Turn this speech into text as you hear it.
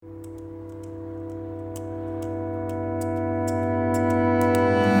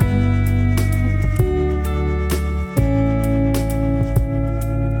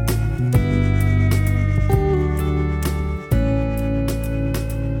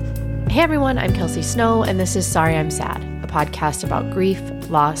Hey everyone, I'm Kelsey Snow, and this is Sorry I'm Sad, a podcast about grief,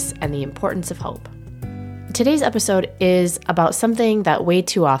 loss, and the importance of hope. Today's episode is about something that way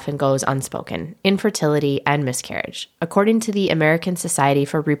too often goes unspoken: infertility and miscarriage. According to the American Society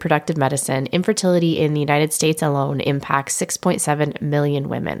for Reproductive Medicine, infertility in the United States alone impacts 6.7 million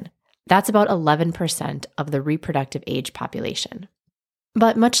women. That's about 11% of the reproductive age population.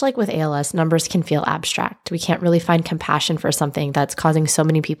 But much like with ALS, numbers can feel abstract. We can't really find compassion for something that's causing so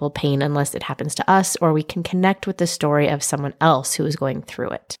many people pain unless it happens to us, or we can connect with the story of someone else who is going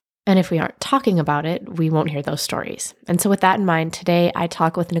through it. And if we aren't talking about it, we won't hear those stories. And so with that in mind, today I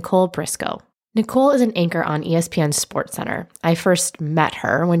talk with Nicole Briscoe. Nicole is an anchor on ESPN's SportsCenter. I first met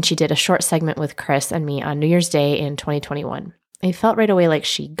her when she did a short segment with Chris and me on New Year's Day in 2021. I felt right away like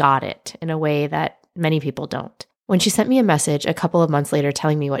she got it in a way that many people don't. When she sent me a message a couple of months later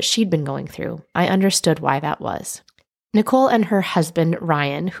telling me what she'd been going through, I understood why that was. Nicole and her husband,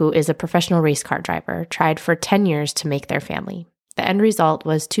 Ryan, who is a professional race car driver, tried for 10 years to make their family. The end result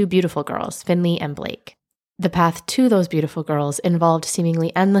was two beautiful girls, Finley and Blake. The path to those beautiful girls involved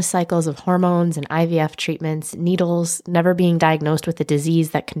seemingly endless cycles of hormones and IVF treatments, needles, never being diagnosed with a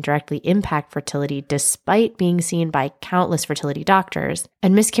disease that can directly impact fertility despite being seen by countless fertility doctors,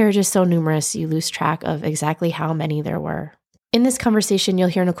 and miscarriages so numerous you lose track of exactly how many there were. In this conversation, you'll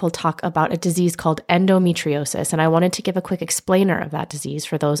hear Nicole talk about a disease called endometriosis, and I wanted to give a quick explainer of that disease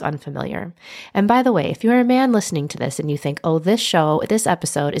for those unfamiliar. And by the way, if you're a man listening to this and you think, oh, this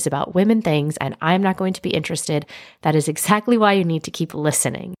episode is about women things and I'm not going to be interested, that is exactly why you need to keep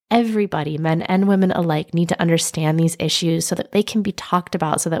listening. Everybody, men and women alike, need to understand these issues so that they can be talked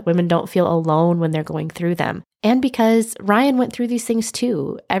about, so that women don't feel alone when they're going through them. And because Ryan went through these things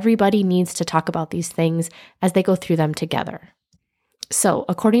too, everybody needs to talk about these things as they go through them together. So,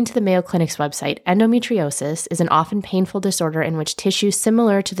 according to the Mayo Clinic's website, endometriosis is an often painful disorder in which tissue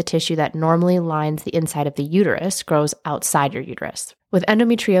similar to the tissue that normally lines the inside of the uterus grows outside your uterus. With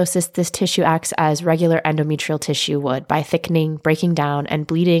endometriosis, this tissue acts as regular endometrial tissue would by thickening, breaking down, and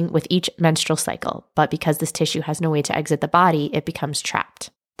bleeding with each menstrual cycle. But because this tissue has no way to exit the body, it becomes trapped.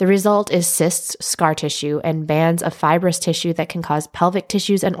 The result is cysts, scar tissue, and bands of fibrous tissue that can cause pelvic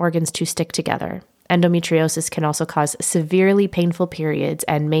tissues and organs to stick together. Endometriosis can also cause severely painful periods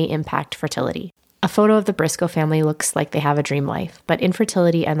and may impact fertility. A photo of the Briscoe family looks like they have a dream life, but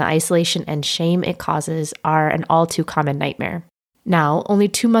infertility and the isolation and shame it causes are an all too common nightmare. Now, only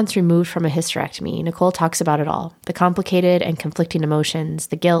 2 months removed from a hysterectomy, Nicole talks about it all: the complicated and conflicting emotions,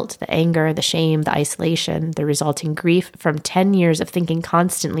 the guilt, the anger, the shame, the isolation, the resulting grief from 10 years of thinking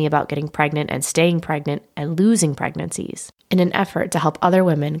constantly about getting pregnant and staying pregnant and losing pregnancies, in an effort to help other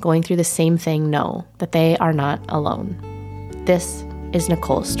women going through the same thing know that they are not alone. This is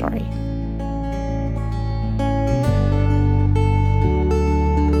Nicole's story.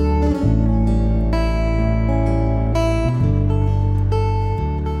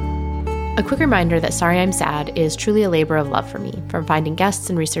 A quick reminder that Sorry I'm Sad is truly a labor of love for me, from finding guests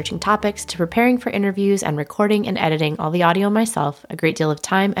and researching topics to preparing for interviews and recording and editing all the audio myself. A great deal of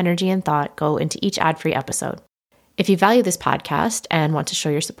time, energy, and thought go into each ad-free episode. If you value this podcast and want to show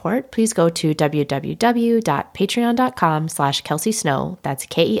your support, please go to www.patreon.com/Kelsey Snow, that's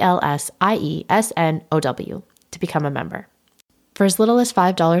KELSIESNOW, to become a member. For as little as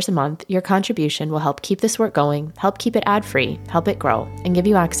 $5 a month, your contribution will help keep this work going, help keep it ad-free, help it grow, and give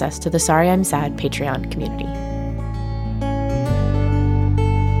you access to the Sorry I'm Sad Patreon community.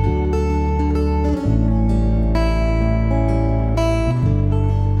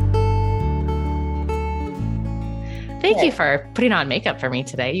 Thank you for putting on makeup for me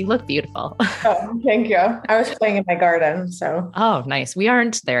today. You look beautiful. Oh, thank you. I was playing in my garden, so. Oh, nice. We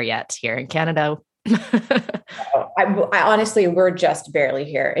aren't there yet here in Canada. I honestly, we're just barely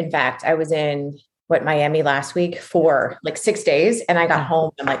here. In fact, I was in Miami last week for like 6 days, and I got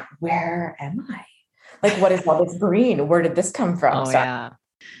home and I'm like, where am I? Like, what is all this green? Where did this come from? Oh, so, yeah.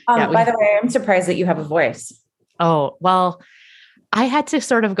 By the way, I'm surprised that you have a voice. Oh, well, I had to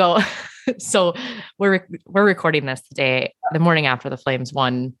sort of go. So we're recording this today, the morning after the Flames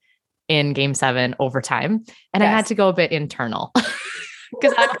won in Game 7 overtime. And yes. I had to go a bit internal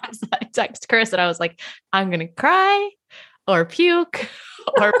because I texted Chris and I was like, I'm going to cry or puke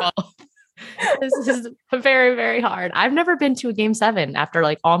or both. This is very, very hard. I've never been to a Game 7 after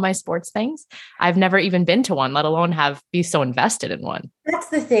like all my sports things. I've never even been to one, let alone be so invested in one. That's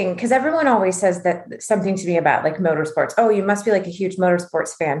the thing. Cause everyone always says that something to me about like motorsports. Oh, you must be like a huge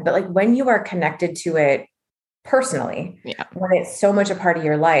motorsports fan. But like when you are connected to it personally, when it's so much a part of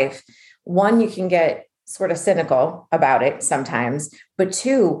your life, one, you can get sort of cynical about it sometimes, but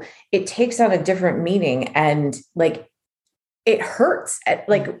two, it takes on a different meaning. And like, it hurts.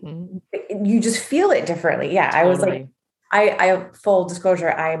 You just feel it differently. Yeah. Totally. I was like, I full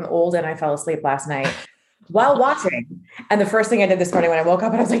disclosure, I'm old and I fell asleep last night while watching. And the first thing I did this morning when I woke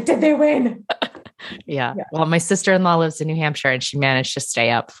up, and I was like, did they win? Yeah. Well, my sister-in-law lives in New Hampshire and she managed to stay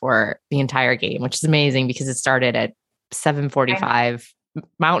up for the entire game, which is amazing because it started at 7:45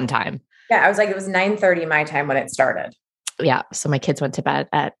 Mountain Time. Yeah. I was like, it was 9:30 my time when it started. Yeah. So my kids went to bed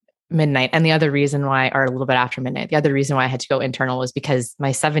at midnight. And the other reason why, or a little bit after midnight, the other reason why I had to go internal was because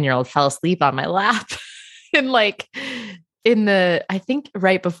my 7-year-old fell asleep on my lap I think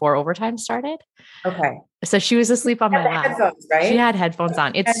right before overtime started. Okay. So she was asleep on my lap. Headphones, right? She had headphones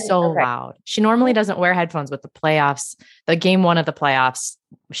on. It's so loud. She normally doesn't wear headphones with the playoffs. The game 1 of the playoffs,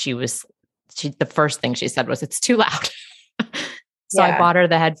 the first thing she said was, it's too loud. So I bought her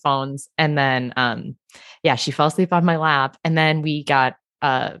the headphones and then, she fell asleep on my lap. And then we got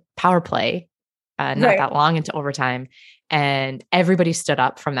power play, not that long into overtime. And everybody stood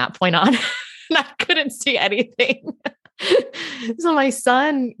up from that point on. And I couldn't see anything. So my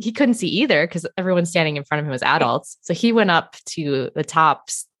son, he couldn't see either because everyone standing in front of him was adults. So he went up to the top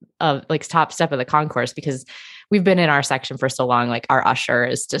step of the concourse because we've been in our section for so long. Like our usher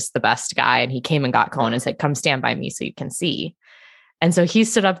is just the best guy. And he came and got Cohen and said, come stand by me so you can see. And so he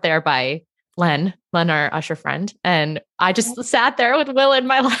stood up there by Len, our usher friend. And I just sat there with Will in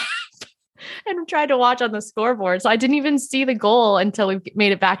my lap and tried to watch on the scoreboard. So I didn't even see the goal until we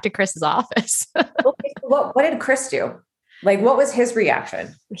made it back to Chris's office. What did Chris do? Like, what was his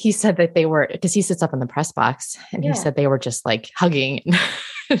reaction? He said that they were, because he sits up in the press box, and he said they were just like hugging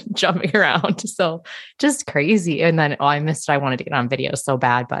and jumping around. So just crazy. And then, I missed it. I wanted to get on video so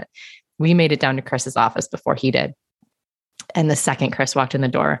bad, but we made it down to Chris's office before he did. And the second Chris walked in the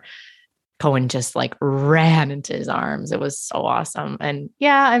door, Cohen just like ran into his arms. It was so awesome. And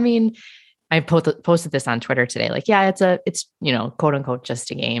I posted this on Twitter today. Like, it's quote unquote,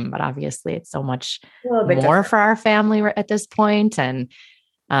 just a game, but obviously it's so much more for our family at this point. And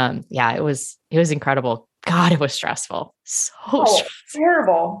it was incredible. God, it was stressful. So stressful.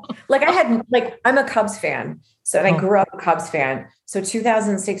 Terrible. I'm a Cubs fan. So I grew up a Cubs fan. So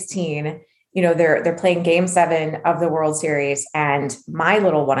 2016, they're playing game 7 of the World Series. And my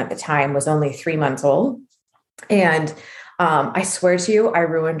little one at the time was only 3 months old. And I swear to you, I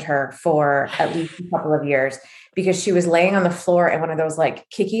ruined her for at least a couple of years because she was laying on the floor in one of those like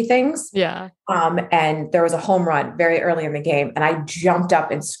kicky things. Yeah. And there was a home run very early in the game. And I jumped up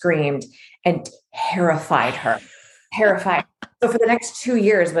and screamed and terrified her. Terrified. So for the next 2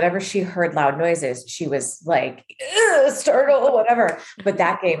 years, whenever she heard loud noises, she was like, startled, whatever. But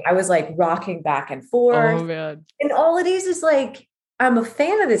that game, I was like rocking back and forth. Oh, man. And all it is like, I'm a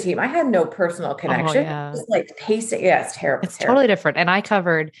fan of the team. I had no personal connection. Just like pacing. Yeah, it's terrible. It's totally different. And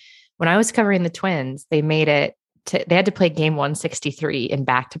when I was covering the Twins, they made it they had to play game 163 in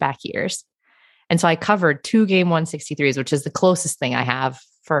back-to-back years. And so I covered 2 game 163s, which is the closest thing I have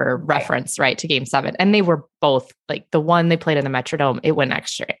for reference, right, to game 7. And they were both like the one they played in the Metrodome. It went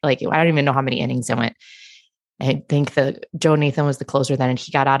extra. Like, I don't even know how many innings it went. I think Joe Nathan was the closer then, and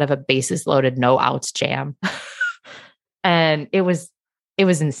he got out of a bases loaded, no outs jam. And it was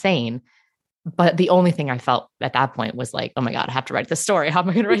insane. But the only thing I felt at that point was like, oh my God, I have to write this story. How am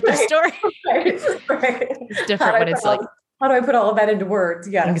I going to write this story? Right. It's different when it's like, how do I put all of that into words?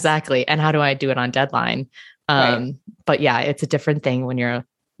 Yeah, exactly. And how do I do it on deadline? But yeah, it's a different thing when you're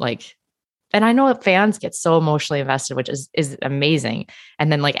like, and I know that fans get so emotionally invested, which is amazing.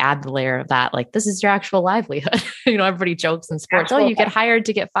 And then like add the layer of that, like, this is your actual livelihood. Everybody jokes in sports. You get hired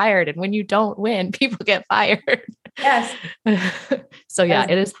to get fired. And when you don't win, people get fired. Yes. So yeah,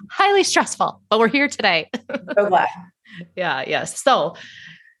 it is highly stressful, but we're here today. So glad. Yeah. Yes. So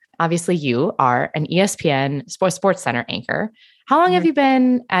obviously you are an ESPN Sports Center anchor. How long have you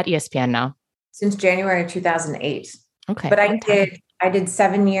been at ESPN now? Since January 2008. Okay. But I did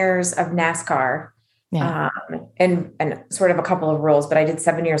 7 years of NASCAR, and sort of a couple of roles, but I did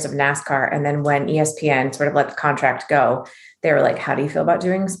 7 years of NASCAR. And then when ESPN sort of let the contract go, they were like, how do you feel about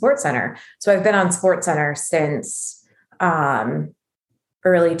doing Sports Center? So I've been on Sports Center since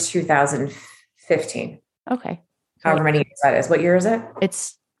early 2015. Okay. However many years that is. What year is it?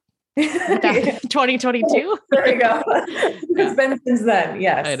 It's 2022. There you go. It's been since then.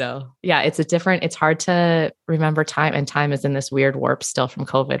 Yes. I know. Yeah. It's hard to remember time, and time is in this weird warp still from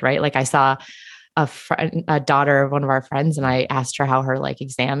COVID, right? Like I saw a daughter of one of our friends, and I asked her how her like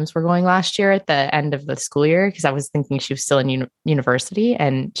exams were going last year at the end of the school year. Cause I was thinking she was still in university,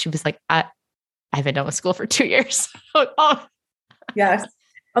 and she was like, I haven't done with school for 2 years. Oh. Yes.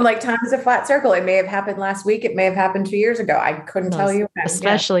 I'm like, time is a flat circle. It may have happened last week. It may have happened 2 years ago. I couldn't tell you.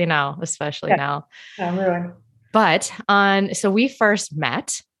 Especially now. I'm ruined. So we first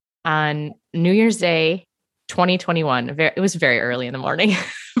met on New Year's Day, 2021. It was very early in the morning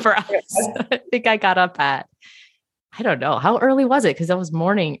for us. I think I got up at, I don't know, how early was it? Because it was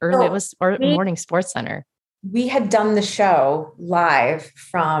morning early. It was morning Sports Center. We had done the show live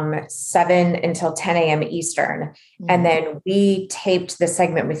from 7 until 10 a.m. Eastern. And then we taped the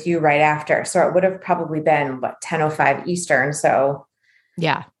segment with you right after. So it would have probably been 10:05 Eastern. So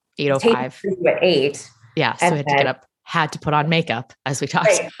yeah, 8:05 at 8. Yeah. So we had to get up, had to put on makeup, as we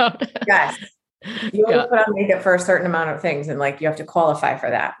talked about. Yes. You only put on makeup for a certain amount of things, and you have to qualify for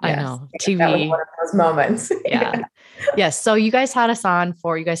that. Yes. I know. TV. That was one of those moments. Yeah. Yes. So you guys had us on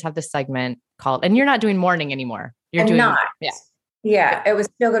you guys have this segment called, and you're not doing morning anymore. You're doing not. Yeah. It was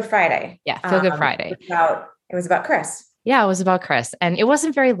Feel Good Friday. Yeah. Feel Good Friday. It was about Chris. Yeah. It was about Chris, and it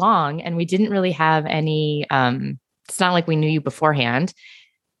wasn't very long, and we didn't really have any, it's not like we knew you beforehand,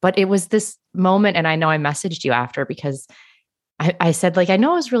 but it was this moment. And I know I messaged you after because I said, I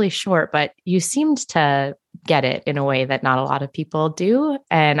know it was really short, but you seemed to get it in a way that not a lot of people do.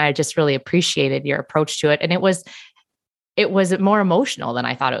 And I just really appreciated your approach to it. And it was more emotional than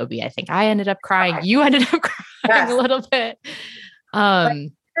I thought it would be. I think I ended up crying. You ended up crying a little bit.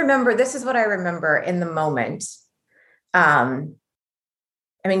 Remember, this is what I remember in the moment.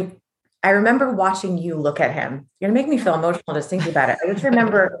 I remember watching you look at him. You're gonna make me feel emotional just thinking about it. I just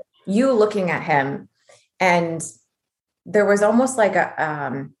remember you looking at him, and there was almost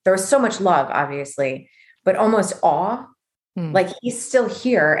there was so much love, obviously, but almost awe. He's still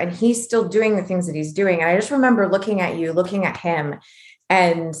here and he's still doing the things that he's doing. And I just remember looking at you, looking at him,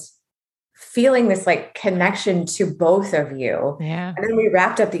 and feeling this connection to both of you. Yeah. And then we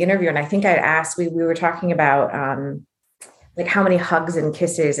wrapped up the interview, and I think I'd asked, we were talking about how many hugs and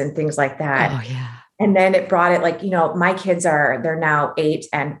kisses and things like that. Oh yeah. And then it brought it my kids they're now 8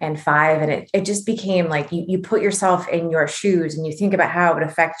 and 5. And it just became you put yourself in your shoes and you think about how it would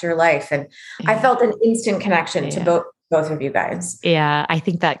affect your life. And I felt an instant connection to both of you guys. Yeah. I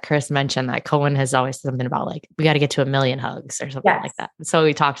think that Chris mentioned that Cohen has always said something about we got to get to 1 million hugs or something like that. So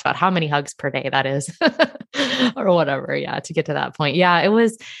we talked about how many hugs per day that is or whatever. Yeah. To get to that point. Yeah. It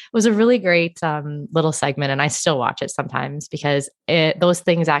was a really great little segment. And I still watch it sometimes because those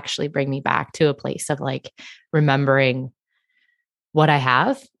things actually bring me back to a place of remembering what I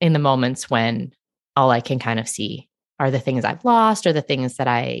have in the moments when all I can kind of see are the things I've lost or the things that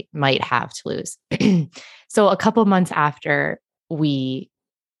I might have to lose. So a couple months after we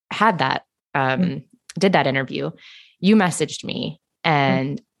had that, did that interview, you messaged me,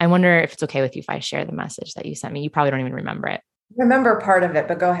 and I wonder if it's okay with you if I share the message that you sent me. You probably don't even remember it. Remember part of it,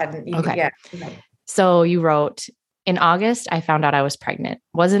 but go ahead. Okay. Yeah. So you wrote, in August, I found out I was pregnant.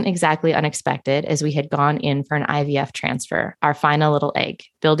 Wasn't exactly unexpected as we had gone in for an IVF transfer, our final little egg.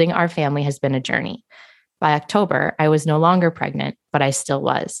 Building our family has been a journey. By October, I was no longer pregnant, but I still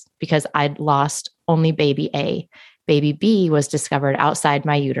was because I'd lost only baby A. Baby B was discovered outside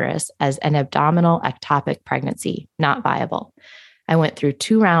my uterus as an abdominal ectopic pregnancy, not viable. I went through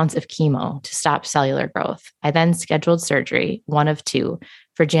 2 rounds of chemo to stop cellular growth. I then scheduled surgery, 1 of 2,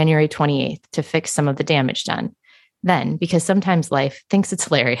 for January 28th to fix some of the damage done. Then, because sometimes life thinks it's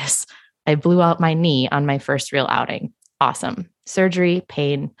hilarious, I blew out my knee on my first real outing. Awesome. Surgery,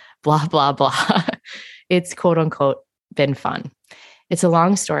 pain, blah, blah, blah. It's quote unquote been fun. It's a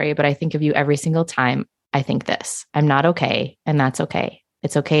long story, but I think of you every single time I think this. I'm not okay, and that's okay.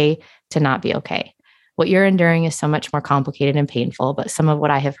 It's okay to not be okay. What you're enduring is so much more complicated and painful, but some of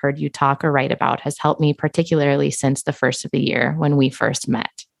what I have heard you talk or write about has helped me, particularly since the first of the year when we first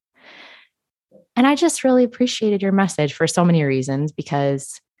met. And I just really appreciated your message for so many reasons,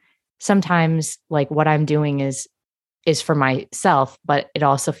 because sometimes what I'm doing is for myself, but it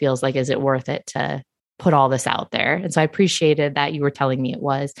also feels is it worth it to put all this out there? And so I appreciated that you were telling me it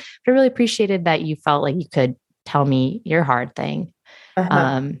was, but I really appreciated that you felt like you could tell me your hard thing.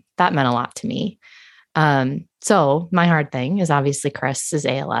 That meant a lot to me. So my hard thing is obviously Chris's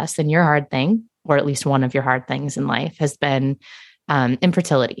ALS, and your hard thing, or at least one of your hard things in life, has been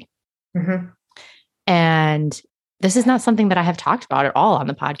infertility. And this is not something that I have talked about at all on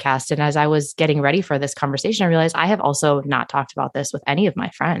the podcast. And as I was getting ready for this conversation, I realized I have also not talked about this with any of my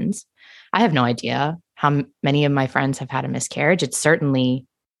friends. I have no idea how many of my friends have had a miscarriage. It certainly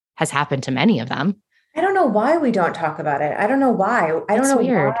has happened to many of them. I don't know why we don't talk about it. I don't know why. I don't know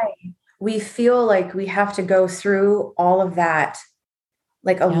weird. Why we feel like we have to go through all of that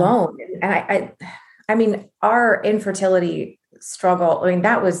alone. And I mean, our infertility struggle,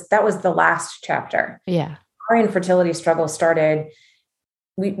 that was the last chapter. Yeah. Our infertility struggle started,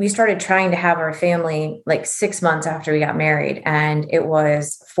 we started trying to have our family 6 months after we got married. And it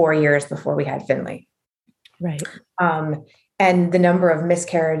was 4 years before we had Finley. Right. And the number of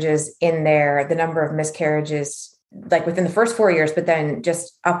miscarriages in there, the number of miscarriages like within the first 4 years, but then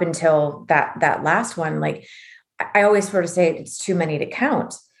just up until that last one, like I always sort of say it's too many to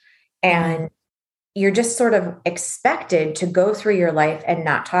count. And you're just sort of expected to go through your life and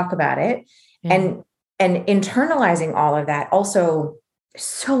not talk about it. And internalizing all of that also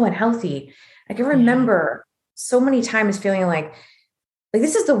so unhealthy. I can remember so many times feeling like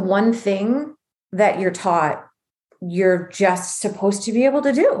this is the one thing that you're taught you're just supposed to be able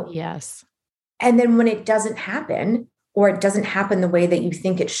to do. Yes. And then when it doesn't happen, or it doesn't happen the way that you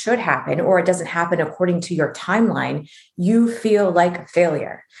think it should happen, or it doesn't happen according to your timeline, you feel like a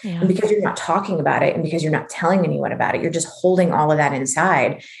failure. Yeah. And because you're not talking about it and because you're not telling anyone about it, you're just holding all of that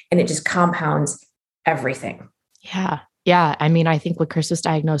inside, and it just compounds everything. Yeah. Yeah. I mean, I think when Chris was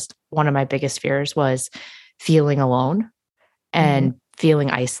diagnosed, one of my biggest fears was feeling alone and feeling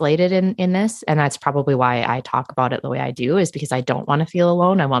isolated in this. And that's probably why I talk about it the way I do, is because I don't want to feel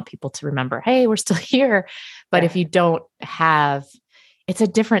alone. I want people to remember, hey, we're still here. But if you don't have, it's a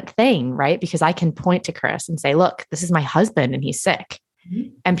different thing, right? Because I can point to Chris and say, look, this is my husband and he's sick.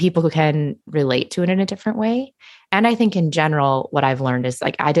 And people who can relate to it in a different way. And I think in general, what I've learned is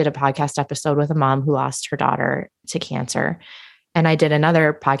like, I did a podcast episode with a mom who lost her daughter to cancer. And I did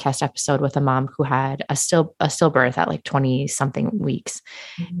another podcast episode with a mom who had a stillbirth at like 20 something weeks.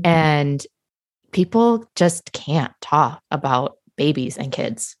 And people just can't talk about babies and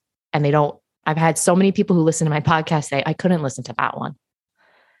kids. And I've had so many people who listen to my podcast say, I couldn't listen to that one.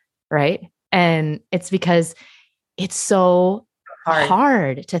 Right. And it's because it's so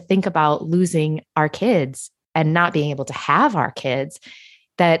hard to think about losing our kids and not being able to have our kids,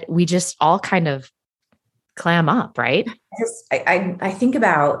 that we just all kind of clam up, right? I think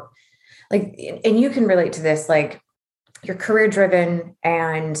about like, and you can relate to this, like you're career driven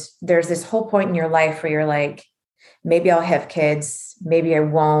and there's this whole point in your life where you're like, maybe I'll have kids, maybe I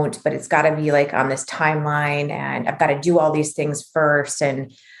won't, but it's got to be like on this timeline and I've got to do all these things first.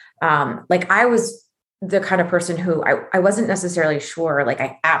 And like I was the kind of person who I wasn't necessarily sure, like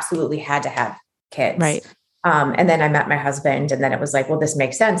I absolutely had to have kids. Right. And then I met my husband and then it was like, well, this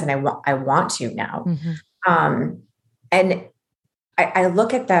makes sense. And I want to now. And I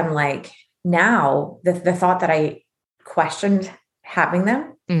look at them like now the thought that I questioned having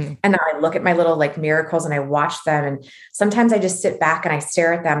them. And now I look at my little like miracles and I watch them. And sometimes I just sit back and I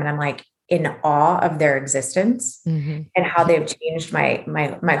stare at them and I'm like in awe of their existence and how they've changed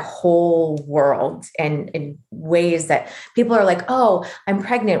my whole world and in ways that people are like, oh, I'm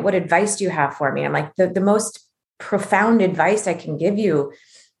pregnant. What advice do you have for me? I'm like, the most profound advice I can give you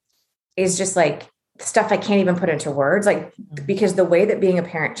is just like stuff I can't even put into words, like, because the way that being a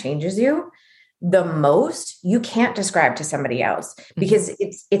parent changes you the most, you can't describe to somebody else because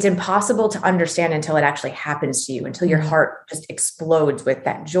it's impossible to understand until it actually happens to you, until your heart just explodes with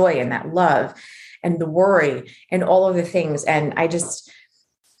that joy and that love and the worry and all of the things. And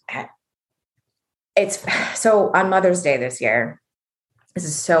it's so on Mother's Day this year, this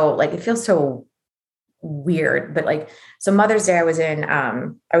is so like, it feels so weird, but like, so Mother's Day, I was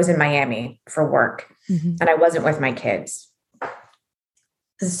in Miami for work and I wasn't with my kids.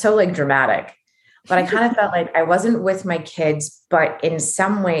 This is so like dramatic, but I kind of felt like I wasn't with my kids, but in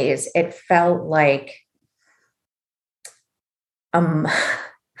some ways it felt like a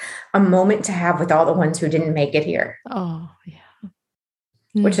moment to have with all the ones who didn't make it here. Oh yeah.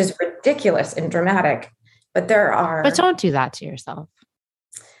 Which is ridiculous and dramatic, but but don't do that to yourself.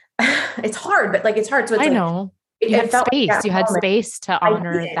 It's hard, but like, it's hard. So it's I know you had space. Like you had space to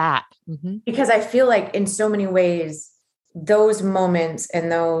honor that. Because I feel like in so many ways, those moments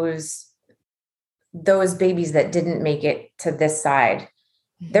and those babies that didn't make it to this side,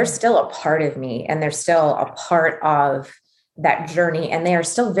 they're still a part of me and they're still a part of that journey. And they are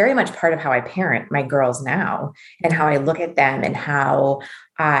still very much part of how I parent my girls now and how I look at them and how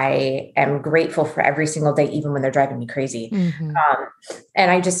I am grateful for every single day, even when they're driving me crazy.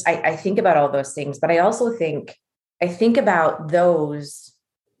 And I think about all those things, but I also think about those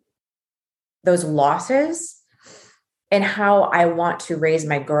losses and how I want to raise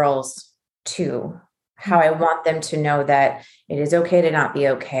my girls too, how I want them to know that it is okay to not be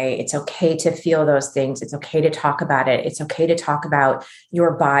okay. It's okay to feel those things. It's okay to talk about it. It's okay to talk about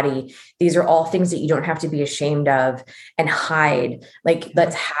your body. These are all things that you don't have to be ashamed of and hide. Like,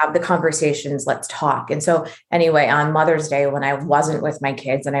 let's have the conversations. Let's talk. And so anyway, on Mother's Day, when I wasn't with my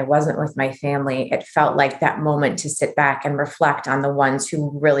kids and I wasn't with my family, it felt like that moment to sit back and reflect on the ones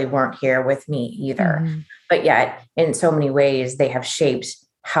who really weren't here with me either. But yet, in so many ways, they have shaped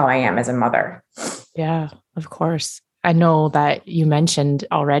how I am as a mother. Yeah, of course. I know that you mentioned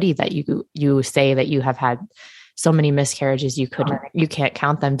already that you say that you have had so many miscarriages you can't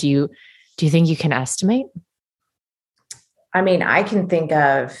count them. Do you think you can estimate? I mean, I can think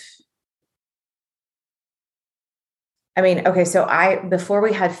of, okay, so before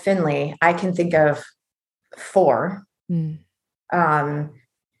we had Finley, I can think of 4, including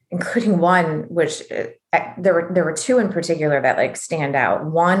one, which there were 2 in particular that like stand out.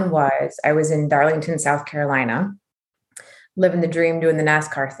 One was, I was in Darlington, South Carolina, living the dream, doing the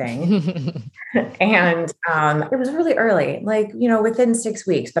NASCAR thing. And it was really early, like, within 6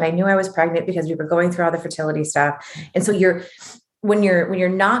 weeks, but I knew I was pregnant because we were going through all the fertility stuff. And so when you're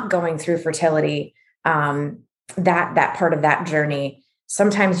not going through fertility, that part of that journey,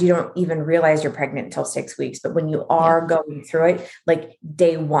 sometimes you don't even realize you're pregnant until 6 weeks. But when you are going through it, like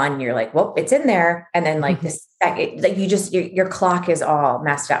day 1, you're like, well, it's in there. And then like your clock is all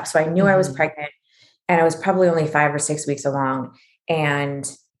messed up. So I knew I was pregnant, and I was probably only 5 or 6 weeks along. And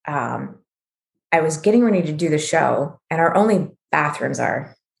I was getting ready to do the show, and our only bathrooms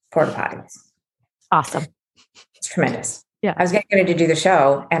are porta potties. Awesome. It's tremendous. Yeah. I was getting ready to do the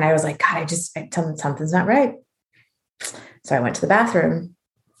show, and I was like, God, something's not right. So I went to the bathroom,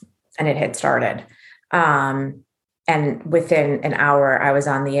 and it had started. And within an hour, I was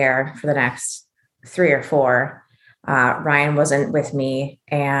on the air for the next 3 or 4. Ryan wasn't with me,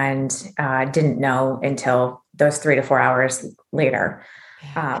 and didn't know until those 3 to 4 hours later.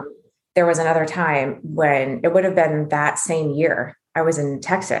 There was another time when it would have been that same year. I was in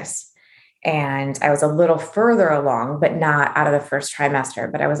Texas, and I was a little further along, but not out of the first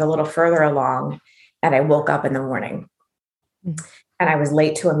trimester, but I was a little further along, and I woke up in the morning, and I was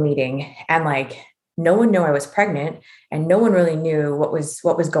late to a meeting, and like, no one knew I was pregnant, and no one really knew what was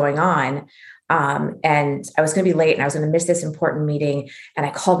going on. And I was going to be late, and I was going to miss this important meeting. And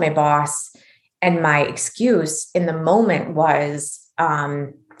I called my boss, and my excuse in the moment was,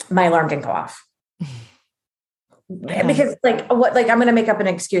 my alarm didn't go off. Because I'm going to make up an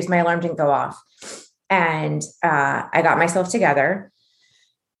excuse. My alarm didn't go off. And, I got myself together,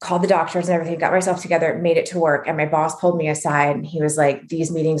 called the doctors and everything, got myself together, made it to work. And my boss pulled me aside, and he was like, these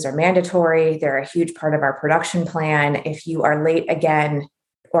meetings are mandatory. They're a huge part of our production plan. If you are late again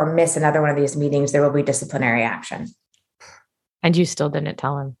or miss another one of these meetings, there will be disciplinary action. And you still didn't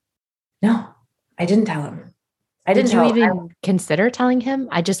tell him? No, I didn't tell him. Did you even consider telling him?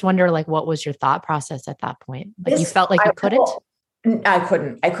 I just wonder, like, what was your thought process at that point? Like, you felt like you couldn't? I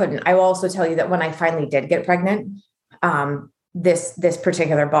couldn't. I will also tell you that when I finally did get pregnant, this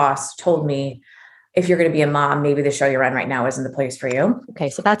particular boss told me, if you're going to be a mom, maybe the show you're on right now isn't the place for you.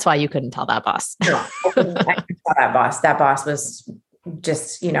 Okay. So that's why you couldn't tell that boss. No, I couldn't tell that boss. That boss was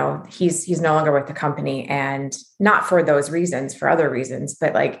just, he's no longer with the company, and not for those reasons, for other reasons,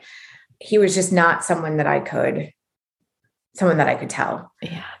 but like, he was just not someone that I could tell.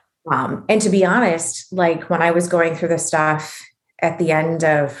 Yeah. And to be honest, like when I was going through this stuff at the end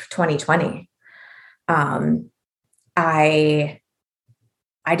of 2020, I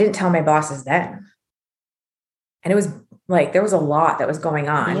didn't tell my bosses then. And it was like, there was a lot that was going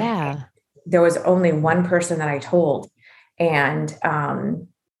on. Yeah. There was only one person that I told. And,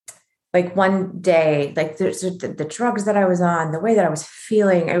 like one day, like the drugs that I was on, the way that I was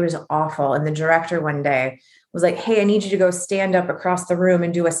feeling, it was awful. And the director one day was like, hey, I need you to go stand up across the room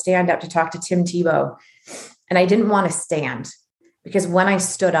and do a stand up to talk to Tim Tebow. And I didn't want to stand, because when I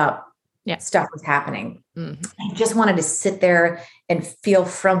stood up, stuff was happening. I just wanted to sit there and feel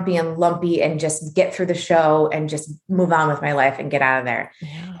frumpy and lumpy and just get through the show and just move on with my life and get out of there.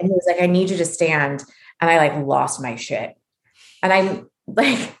 Yeah. And he was like, I need you to stand. And I like lost my shit. And I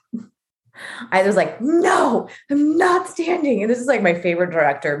was like, no, I'm not standing. And this is like my favorite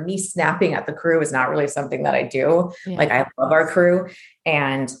director. Me snapping at the crew is not really something that I do. Yeah. Like, I love our crew.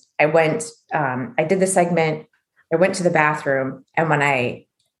 And I went, I did the segment. I went to the bathroom. And when I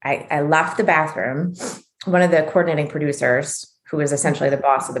left the bathroom, one of the coordinating producers, who was essentially the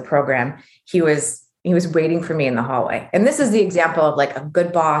boss of the program, he was waiting for me in the hallway. And this is the example of like a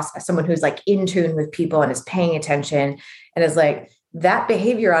good boss, someone who's like in tune with people and is paying attention, and is like, that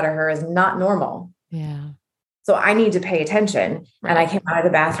behavior out of her is not normal. Yeah. So I need to pay attention. Right. And I came out of the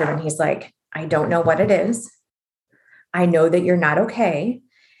bathroom, and he's like, I don't know what it is. I know that you're not okay.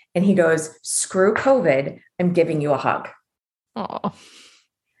 And he goes, screw COVID. I'm giving you a hug. Oh.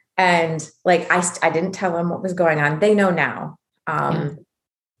 And like, I didn't tell him what was going on. They know now.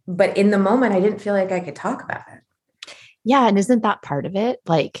 But in the moment, I didn't feel like I could talk about it. Yeah. And isn't that part of it?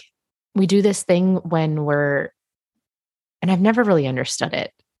 Like, we do this thing when and I've never really understood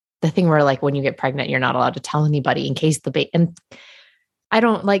it. The thing where like, when you get pregnant, you're not allowed to tell anybody in case and I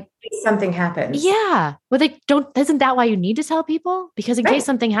don't like something happens. Yeah. Well, isn't that why you need to tell people? Because in case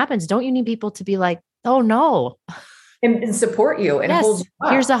something happens, don't you need people to be like, oh no. And support you and hold you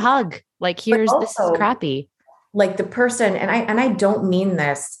up. Here's a hug. Like, this is crappy. Like the person, and I don't mean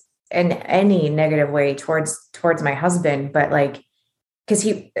this in any negative way towards my husband, but like, because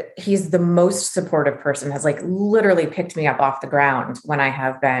he's the most supportive person, has like literally picked me up off the ground when I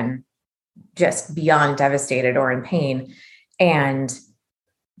have been just beyond devastated or in pain. And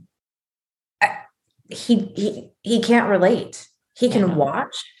he can't relate. He can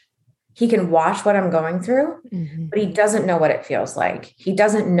watch what I'm going through, but he doesn't know what it feels like. He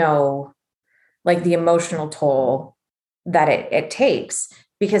doesn't know like the emotional toll that it takes,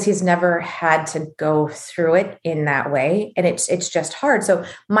 because he's never had to go through it in that way. And it's just hard. So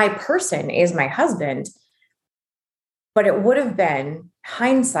my person is my husband, but it would have been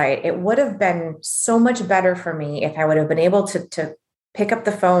hindsight. It would have been so much better for me if I would have been able to pick up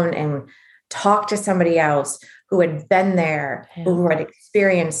the phone and talk to somebody else who had been there, who had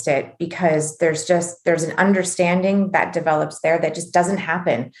experienced it, because there's an understanding that develops there that just doesn't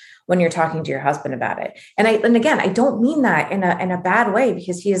happen when you're talking to your husband about it. And again, I don't mean that in a bad way,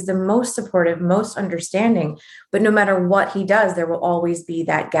 because he is the most supportive, most understanding, but no matter what he does, there will always be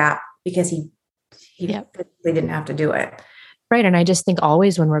that gap, because he didn't have to do it. Right. And I just think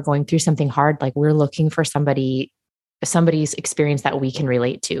always when we're going through something hard, like we're looking for somebody's experience that we can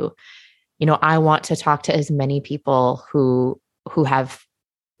relate to. You know, I want to talk to as many people who have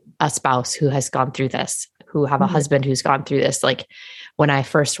a spouse who has gone through this, who have a husband who's gone through this. Like when I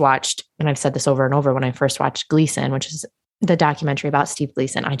first watched, and I've said this over and over, when I first watched Gleason, which is the documentary about Steve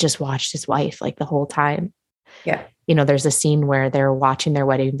Gleason, I just watched his wife like the whole time. Yeah. You know, there's a scene where they're watching their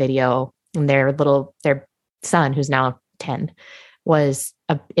wedding video, and their son, who's now 10, was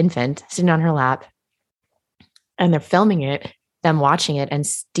an infant sitting on her lap, and they're filming them watching it, and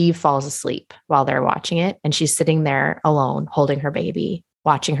Steve falls asleep while they're watching it. And she's sitting there alone, holding her baby,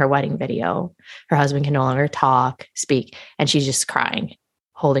 watching her wedding video. Her husband can no longer talk, speak, and she's just crying,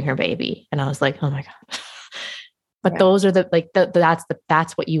 holding her baby. And I was like, oh my God. But those are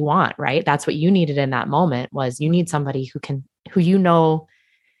that's what you want, right? That's what you needed in that moment, was you need somebody who you know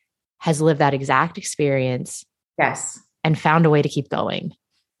has lived that exact experience. Yes. And found a way to keep going.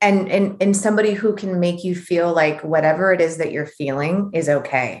 And somebody who can make you feel like whatever it is that you're feeling is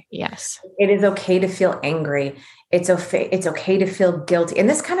okay. Yes. It is okay to feel angry. It's okay to feel guilty. And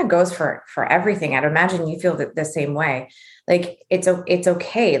this kind of goes for everything. I'd imagine you feel the same way. Like it's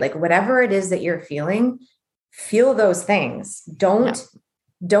okay. Like whatever it is that you're feeling, feel those things. Don't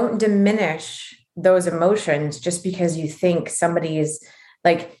diminish those emotions just because you think somebody is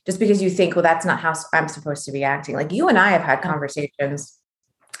like, just because you think, well, that's not how I'm supposed to be acting. Like you and I have had conversations,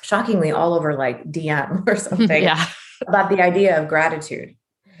 shockingly all over like DM or something, about the idea of gratitude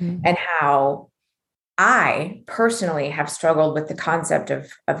and how I personally have struggled with the concept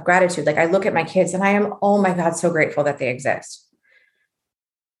of gratitude. Like I look at my kids and I am, oh my God, so grateful that they exist.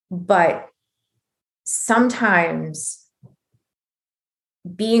 But sometimes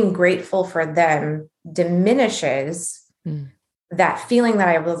being grateful for them diminishes that feeling that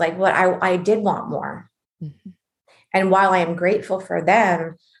I was like, well, I did want more. And while I am grateful for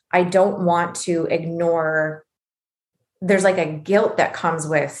them, I don't want to ignore, there's like a guilt that comes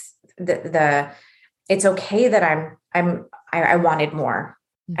with the it's okay that I wanted more.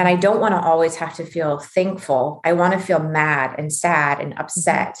 And I don't want to always have to feel thankful. I want to feel mad and sad and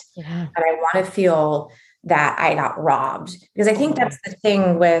upset. And I want to feel that I got robbed, because I think that's the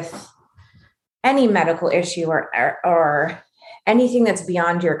thing with any medical issue or anything that's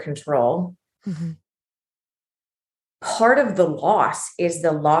beyond your control. Part of the loss is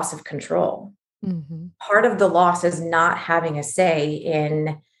the loss of control. Part of the loss is not having a say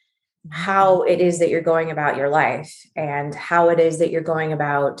in how it is that you're going about your life and how it is that you're going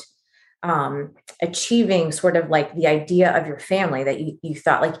about achieving sort of like the idea of your family that you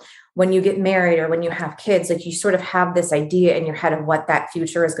thought, like when you get married or when you have kids, like you sort of have this idea in your head of what that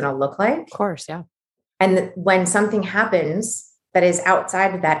future is going to look like. Of course. Yeah. And when something happens that is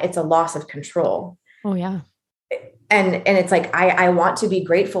outside of that, it's a loss of control. Oh yeah. And it's like, I want to be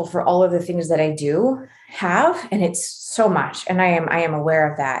grateful for all of the things that I do have. And it's so much. And I am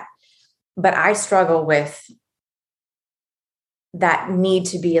aware of that, but I struggle with that need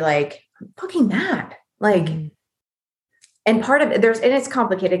to be like, I'm fucking mad. Like, and part of it, and it's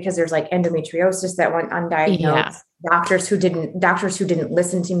complicated because there's like endometriosis that went undiagnosed, doctors who didn't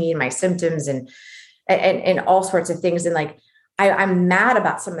listen to me and my symptoms and all sorts of things. And like, I'm mad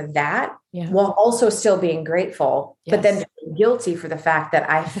about some of that while also still being grateful, but then guilty for the fact that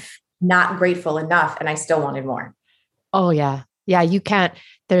I'm not grateful enough and I still wanted more. Oh yeah. Yeah. You can't,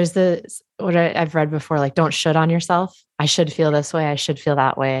 there's what I've read before, like, don't should on yourself. I should feel this way. I should feel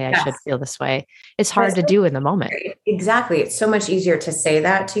that way. I should feel this way. It's hard to do in the moment. Exactly. It's so much easier to say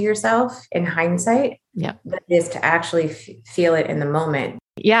that to yourself in hindsight than it is to actually feel it in the moment.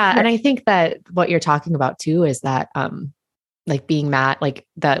 Yeah. And I think that what you're talking about too is that, like being mad, like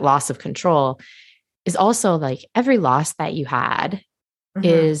that loss of control is also like every loss that you had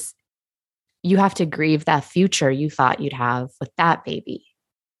is you have to grieve that future you thought you'd have with that baby,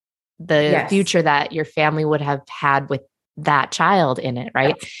 the future that your family would have had with that child in it.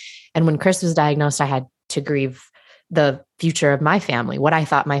 Right. Yes. And when Chris was diagnosed, I had to grieve the future of my family, what I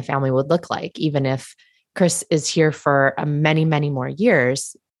thought my family would look like, even if Chris is here for many, many more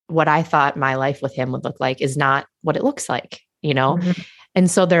years. What I thought my life with him would look like is not what it looks like, you know? And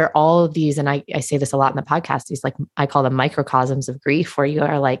so there are all of these, and I say this a lot in the podcast, these like, I call them microcosms of grief, where you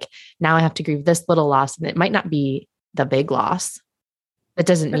are like, now I have to grieve this little loss. And it might not be the big loss. It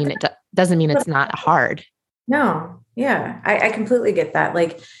doesn't mean it's not hard. No. Yeah. I completely get that.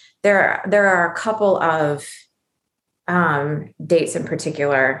 Like there are a couple of dates in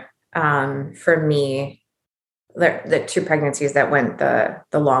particular for me, the two pregnancies that went the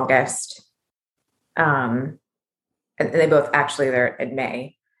longest. And they both actually, they're in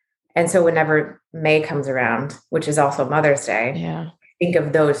May. And so whenever May comes around, which is also Mother's Day, think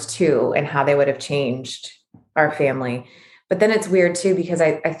of those two and how they would have changed our family. But then it's weird too, because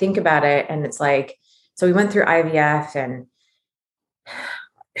I think about it and it's like, so we went through IVF, and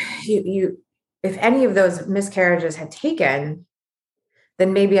if any of those miscarriages had taken,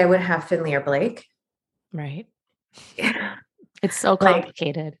 then maybe I wouldn't have Finley or Blake. Right. It's so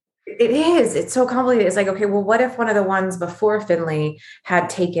complicated. It is. It's so complicated. It's like, okay, well, what if one of the ones before Finley had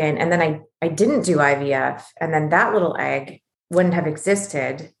taken, and then I didn't do IVF, and then that little egg wouldn't have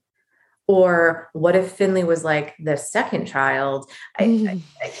existed? Or what if Finley was like the second child?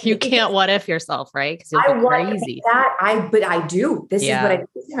 You can't what if yourself, right? Because you'll be crazy. But I do. This is what I do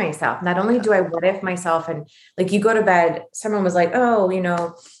to myself. Not only do I what if myself, and like you go to bed, someone was like, oh, you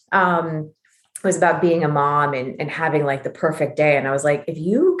know, it was about being a mom and having like the perfect day. And I was like, if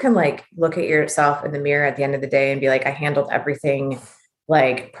you can like look at yourself in the mirror at the end of the day and be like, I handled everything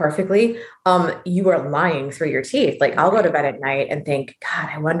like perfectly, you are lying through your teeth. Like I'll go to bed at night and think, God,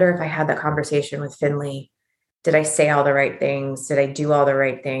 I wonder if I had that conversation with Finley. Did I say all the right things? Did I do all the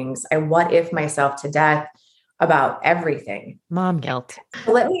right things? I what if myself to death about everything. Mom guilt.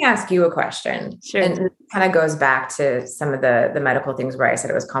 So let me ask you a question. Sure. And it kind of goes back to some of the medical things where I said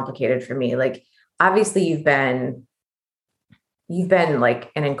it was complicated for me. Like, obviously you've been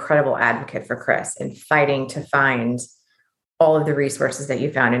like an incredible advocate for Chris and fighting to find all of the resources that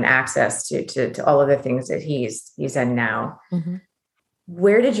you found and access to all of the things that he's in now. Mm-hmm.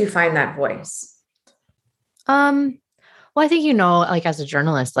 Where did you find that voice? Well, I think, like as a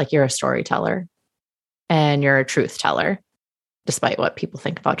journalist, like you're a storyteller and you're a truth teller, despite what people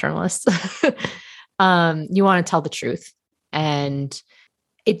think about journalists. You want to tell the truth. And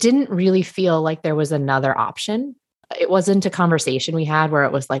it didn't really feel like there was another option. It wasn't a conversation we had where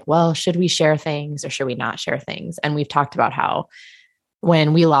it was like, well, should we share things or should we not share things? And we've talked about how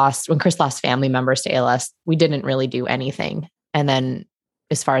when Chris lost family members to ALS, we didn't really do anything. And then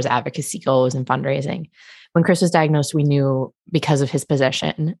as far as advocacy goes and fundraising, when Chris was diagnosed, we knew because of his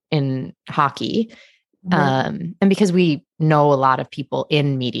position in hockey, mm-hmm. And because we know a lot of people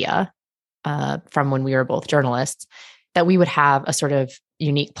in media from when we were both journalists, that we would have a sort of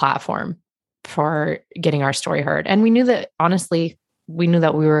unique platform for getting our story heard. And we knew that, honestly, we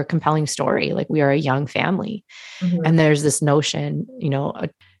were a compelling story. Like, we are a young family. Mm-hmm. And there's this notion,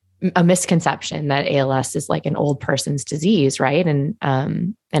 a misconception that ALS is like an old person's disease. Right. And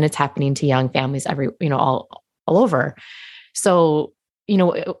it's happening to young families all over. So,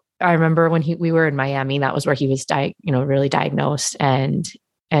 I remember when we were in Miami, that was where he was really diagnosed. And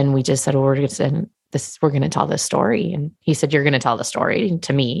we just said, well, we're going to tell this story. And he said, you're going to tell the story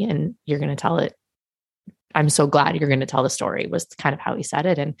to me and you're going to tell it. I'm so glad you're going to tell the story, was kind of how he said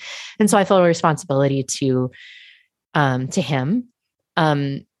it. And so I felt a responsibility to him.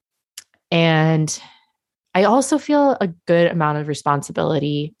 And I also feel a good amount of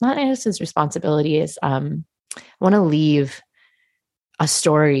responsibility, not innocence responsibility, is I want to leave a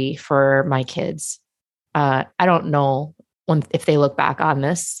story for my kids. I don't know if they look back on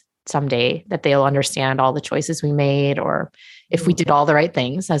this someday that they'll understand all the choices we made, or if we did all the right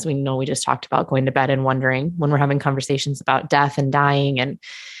things, as we know, we just talked about going to bed and wondering when we're having conversations about death and dying. And,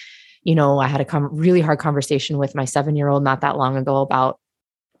 I had a really hard conversation with my 7-year-old not that long ago about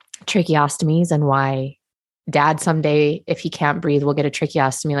tracheostomies and why Dad someday, if he can't breathe, will get a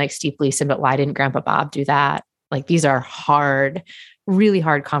tracheostomy like Steve Gleason, but why didn't Grandpa Bob do that? Like these are hard, really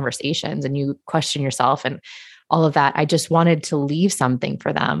hard conversations, and you question yourself and all of that. I just wanted to leave something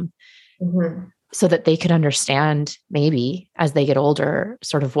for them so that they could understand, maybe as they get older,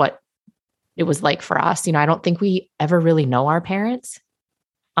 sort of what it was like for us. I don't think we ever really know our parents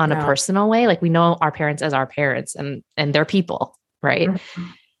on a personal way. Like we know our parents as our parents, and they're people, right?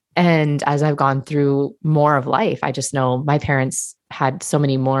 And as I've gone through more of life, I just know my parents had so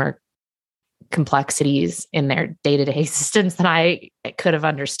many more complexities in their day-to-day existence than I could have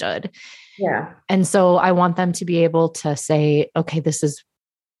understood. Yeah. And so I want them to be able to say, okay, this is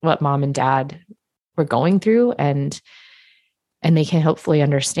what mom and dad were going through. And they can hopefully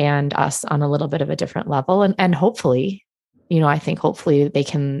understand us on a little bit of a different level. And hopefully, I think hopefully they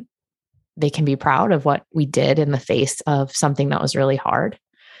can be proud of what we did in the face of something that was really hard.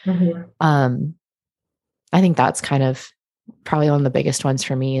 I think that's kind of probably one of the biggest ones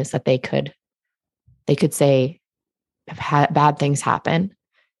for me, is that they could say, I've had bad things happen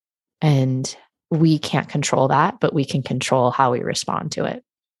and we can't control that, but we can control how we respond to it.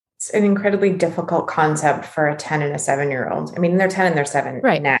 It's an incredibly difficult concept for a 10 and a 7-year-old. I mean, they're 10 and they're 7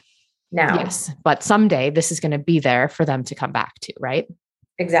 right now. Yes. But someday this is going to be there for them to come back to, right?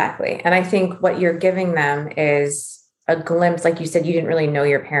 Exactly. And I think what you're giving them is a glimpse. Like you said, you didn't really know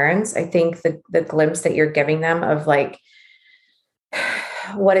your parents. I think the glimpse that you're giving them of like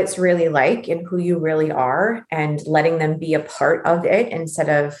what it's really like and who you really are, and letting them be a part of it instead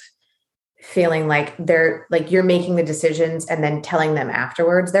of feeling like they're like, you're making the decisions and then telling them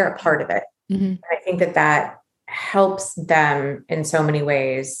afterwards they're a part of it. I think that helps them in so many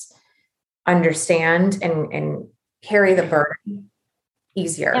ways understand and carry the burden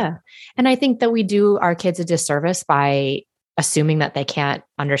easier. Yeah. And I think that we do our kids a disservice by assuming that they can't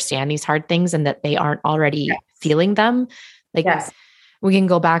understand these hard things and that they aren't already feeling them. Like we can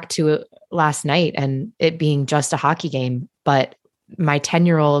go back to last night and it being just a hockey game, but my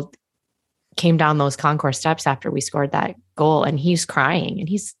 10-year-old came down those concourse steps after we scored that goal, and he's crying, and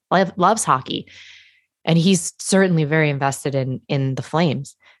he's loves hockey, and he's certainly very invested in the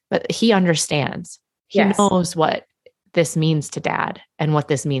Flames, but he understands. He knows what this means to dad and what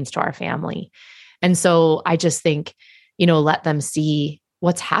this means to our family. And so I just think, let them see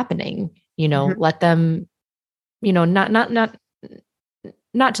what's happening, let them,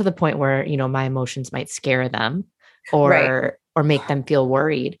 not to the point where, my emotions might scare them or make them feel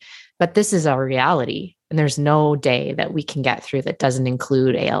worried, but this is our reality. And there's no day that we can get through that doesn't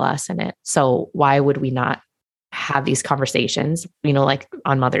include ALS in it. So why would we not have these conversations, like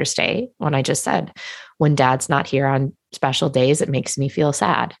on Mother's Day, when I just said, when dad's not here on special days, it makes me feel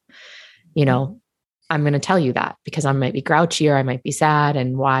sad. I'm going to tell you that because I might be grouchy or I might be sad.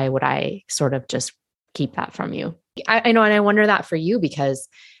 And why would I sort of just keep that from you? I know. And I wonder that for you, because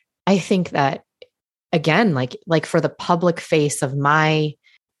I think that, again, like for the public face of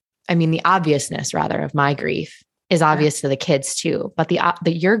the obviousness rather of my grief is obvious to the kids too, but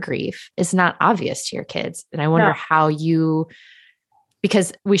your grief is not obvious to your kids. And I wonder how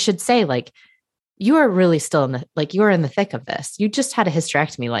because we should say, like, you are really still you are in the thick of this. You just had a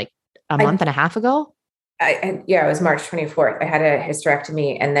hysterectomy like a month and a half ago. It was March 24th. I had a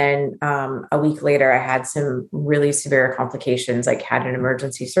hysterectomy. And then a week later, I had some really severe complications, like had an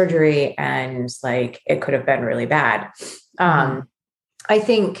emergency surgery, and like, it could have been really bad. I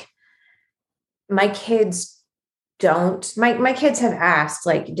think my kids my kids have asked,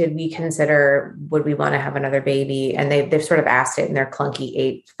 like, did we consider, would we want to have another baby? And they've sort of asked it in their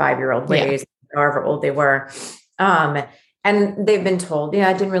clunky 5-year-old ways, however old they were. And they've been told,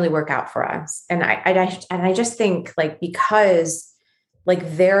 it didn't really work out for us. And I just think, like, because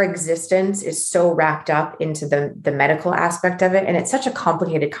like their existence is so wrapped up into the medical aspect of it. And it's such a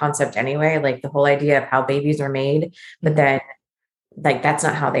complicated concept anyway, like the whole idea of how babies are made, but then like, that's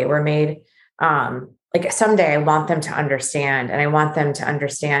not how they were made. Like someday I want them to understand, and I want them to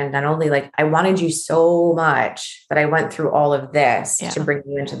understand not only like, I wanted you so much that I went through all of this to bring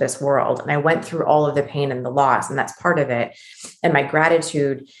you into this world. And I went through all of the pain and the loss, and that's part of it. And my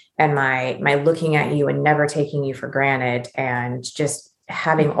gratitude and my looking at you and never taking you for granted, and just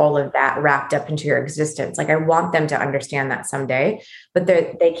having all of that wrapped up into your existence. Like, I want them to understand that someday, but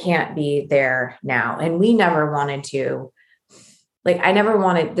they can't be there now. And we never wanted to. Like, I never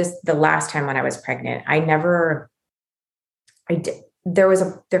wanted this. The last time when I was pregnant, for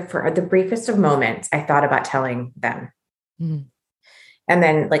the briefest of moments, I thought about telling them. And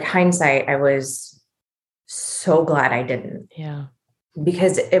then, like, hindsight, I was so glad I didn't. Yeah.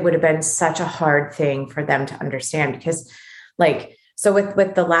 Because it would have been such a hard thing for them to understand. Because like, so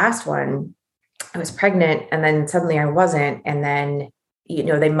with the last one, I was pregnant, and then suddenly I wasn't. And then,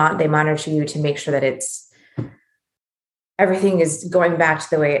 they monitor you to make sure that it's everything is going back to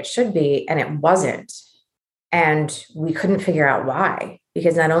the way it should be. And it wasn't. And we couldn't figure out why,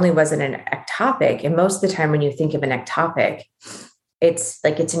 because not only was it an ectopic, and most of the time when you think of an ectopic, it's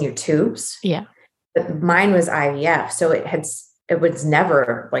like it's in your tubes. Yeah. But mine was IVF. So it was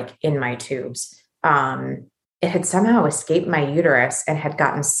never like in my tubes. It had somehow escaped my uterus and had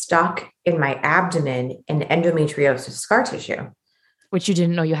gotten stuck in my abdomen in endometriosis scar tissue. Which you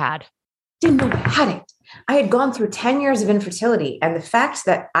didn't know you had. Didn't know I had it. I had gone through 10 years of infertility, and the fact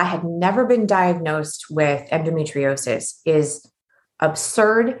that I had never been diagnosed with endometriosis is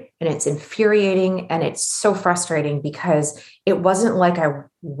absurd, and it's infuriating, and it's so frustrating because it wasn't like I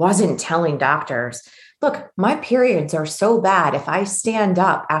wasn't telling doctors, look, my periods are so bad. If I stand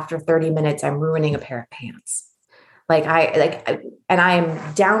up after 30 minutes, I'm ruining a pair of pants. And I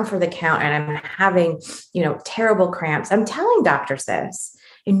am down for the count, and I'm having, terrible cramps. I'm telling doctors this,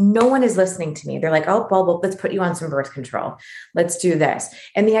 and no one is listening to me. They're like, oh, well, let's put you on some birth control. Let's do this.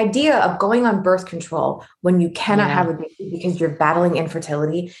 And the idea of going on birth control when you cannot have a baby because you're battling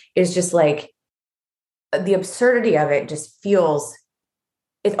infertility is just like, the absurdity of it just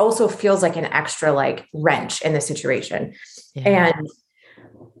it also feels like an extra like wrench in the situation. Yeah. And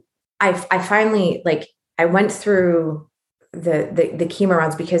I finally, like, I went through the chemo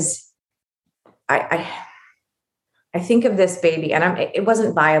rounds because I think of this baby, and it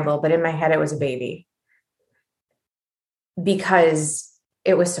wasn't viable, but in my head, it was a baby because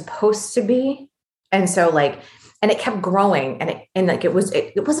it was supposed to be. And so and it kept growing, and it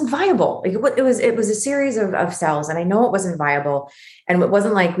wasn't viable. Like it was a series of cells, and I know it wasn't viable, and it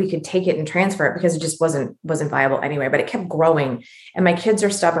wasn't like we could take it and transfer it because it just wasn't viable anyway, but it kept growing, and my kids are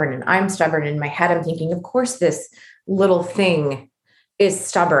stubborn and I'm stubborn. In my head, I'm thinking, of course, this little thing is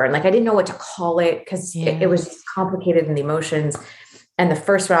stubborn. Like I didn't know what to call it because it was just complicated in the emotions. And the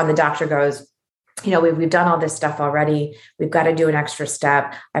first round, the doctor goes, we've done all this stuff already. We've got to do an extra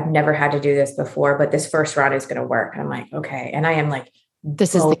step. I've never had to do this before, but this first round is going to work. And I'm like, okay. And I am like,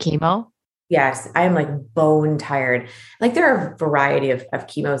 this is the chemo? Yes. I am like bone tired. Like there are a variety of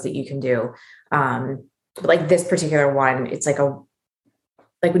chemos that you can do. But like this particular one, it's like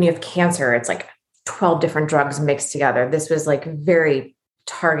when you have cancer, it's like 12 different drugs mixed together. This was like very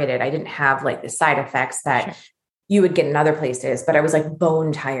targeted. I didn't have like the side effects that you would get in other places, but I was like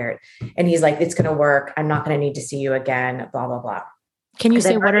bone tired. And he's like, it's going to work. I'm not going to need to see you again, blah, blah, blah. Can you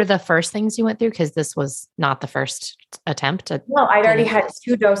say what are the first things you went through? Because this was not the first attempt. Well, I'd already had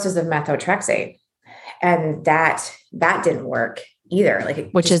 2 doses of methotrexate, and that didn't work either.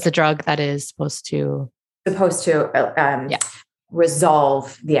 Which is the drug that is supposed to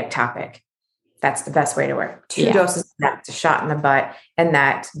resolve the ectopic. That's the best way to work. 2 doses of that, a shot in the butt. And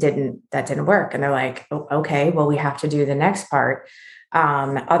that didn't work. And they're like, oh, okay, well, we have to do the next part.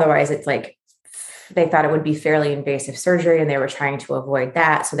 Otherwise it's like, they thought it would be fairly invasive surgery, and they were trying to avoid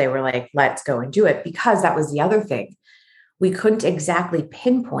that. So they were like, let's go and do it, because that was the other thing. We couldn't exactly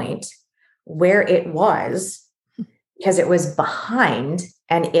pinpoint where it was because it was behind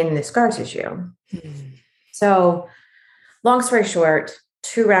and in the scar tissue. So long story short,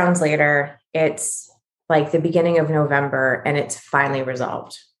 2 rounds later, it's like the beginning of November, and it's finally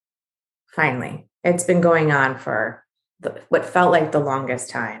resolved. Finally. It's been going on for what felt like the longest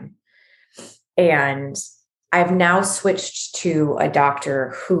time. And I've now switched to a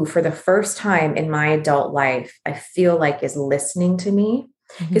doctor who, for the first time in my adult life, I feel like is listening to me,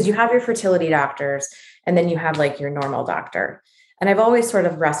 because you have your fertility doctors and then you have like your normal doctor. And I've always sort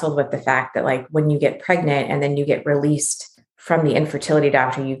of wrestled with the fact that like when you get pregnant and then you get released from the infertility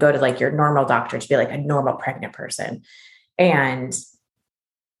doctor, you go to like your normal doctor to be like a normal pregnant person. And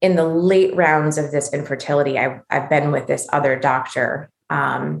in the late rounds of this infertility, I've been with this other doctor,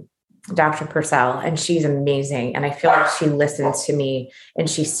 Dr. Purcell, and she's amazing. And I feel like she listens to me and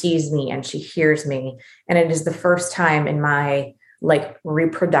she sees me and she hears me. And it is the first time in my like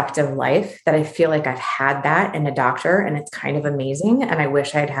reproductive life that I feel like I've had that in a doctor, and it's kind of amazing. And I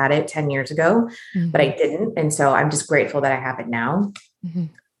wish I'd had it 10 years ago, but I didn't. And so I'm just grateful that I have it now.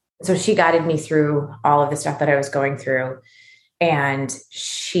 So she guided me through all of the stuff that I was going through. And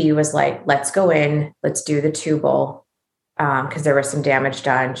she was like, let's go in, let's do the tubal. Because there was some damage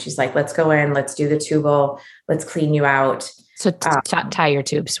done. She's like, let's go in, let's do the tubal, let's clean you out. So tie your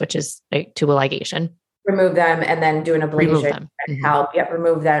tubes, which is like tubal ligation. Remove them and then do an ablation. Help. Yep.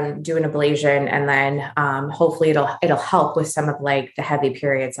 Remove them, do an ablation. And then hopefully it'll help with some of like the heavy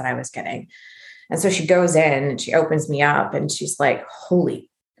periods that I was getting. And so she goes in and she opens me up and she's like, holy,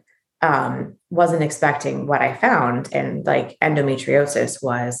 wasn't expecting what I found. And like endometriosis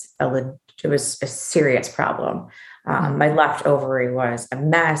was a serious problem. My left ovary was a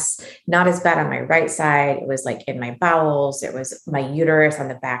mess, not as bad on my right side. It was like in my bowels. It was my uterus on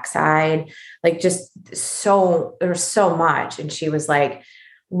the back side, like just there was so much. And she was like,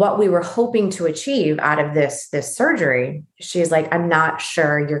 what we were hoping to achieve out of this surgery, she's like, I'm not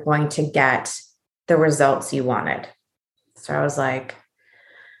sure you're going to get the results you wanted. So I was like,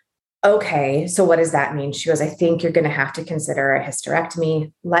 okay, so what does that mean? She goes, I think you're going to have to consider a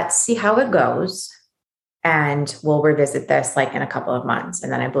hysterectomy. Let's see how it goes. And we'll revisit this like in a couple of months.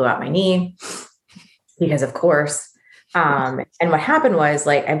 And then I blew out my knee because of course. And what happened was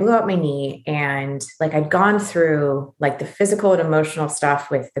like, I blew out my knee and like, I'd gone through like the physical and emotional stuff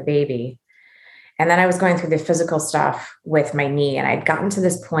with the baby. And then I was going through the physical stuff with my knee. And I'd gotten to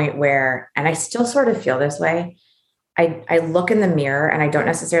this point where, and I still sort of feel this way. I look in the mirror and I don't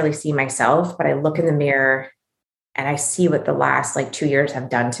necessarily see myself, but I look in the mirror and I see what the last like 2 years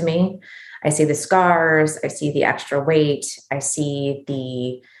have done to me. I see the scars. I see the extra weight. I see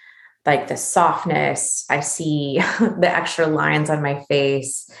the softness. I see the extra lines on my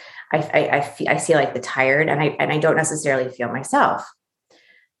face. I see like the tired and I don't necessarily feel myself.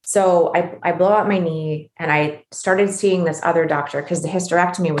 So I blow out my knee and I started seeing this other doctor because the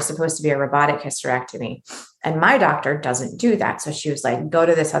hysterectomy was supposed to be a robotic hysterectomy. And my doctor doesn't do that. So she was like, go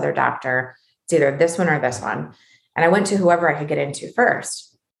to this other doctor. It's either this one or this one. And I went to whoever I could get into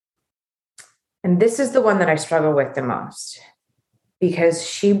first. And this is the one that I struggle with the most because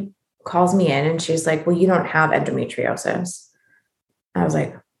she calls me in and she's like, well, you don't have endometriosis. I was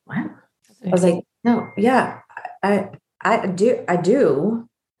like, what? I was like, no, yeah, I do.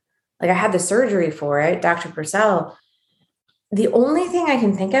 Like I had the surgery for it, Dr. Purcell. The only thing I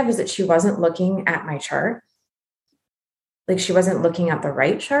can think of is that she wasn't looking at my chart. Like she wasn't looking at the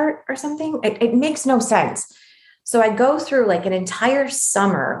right chart or something. It makes no sense. So I go through like an entire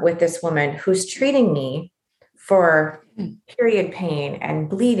summer with this woman who's treating me for period pain and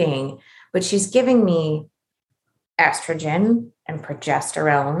bleeding, but she's giving me estrogen and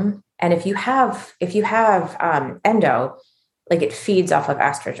progesterone. And if you have endo, like it feeds off of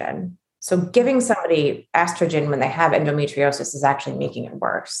estrogen. So giving somebody estrogen when they have endometriosis is actually making it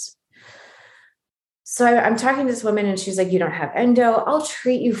worse. So I'm talking to this woman and she's like, you don't have endo. I'll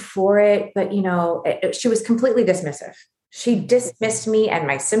treat you for it. But, she was completely dismissive. She dismissed me and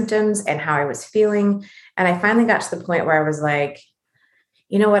my symptoms and how I was feeling. And I finally got to the point where I was like,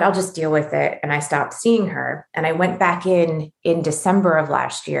 you know what, I'll just deal with it. And I stopped seeing her. And I went back in December of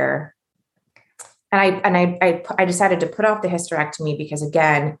last year. And I decided to put off the hysterectomy because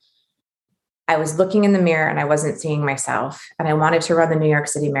again, I was looking in the mirror and I wasn't seeing myself. And I wanted to run the New York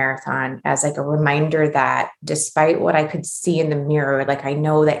City Marathon as like a reminder that despite what I could see in the mirror, like I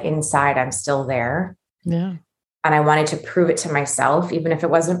know that inside I'm still there. Yeah. And I wanted to prove it to myself, even if it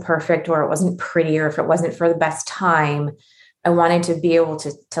wasn't perfect or it wasn't pretty or if it wasn't for the best time. I wanted to be able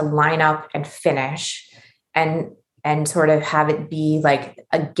to line up and finish and sort of have it be like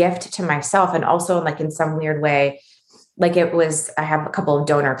a gift to myself. And also like in some weird way, like I have a couple of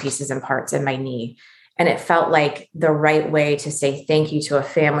donor pieces and parts in my knee. And it felt like the right way to say thank you to a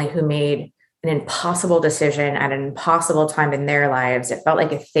family who made an impossible decision at an impossible time in their lives. It felt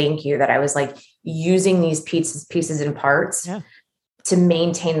like a thank you that I was like using these pieces and parts to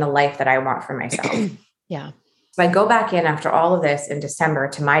maintain the life that I want for myself. Yeah. So I go back in after all of this in December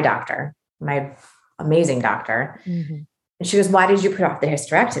to my doctor, my amazing doctor. Mm-hmm. And she goes, why did you put off the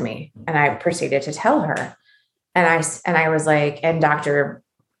hysterectomy? And I proceeded to tell her. And I was like, and Dr.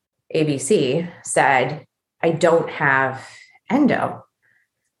 ABC said, I don't have endo.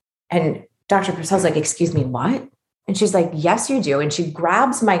 And Dr. Purcell's like, excuse me, what? And she's like, yes, you do. And she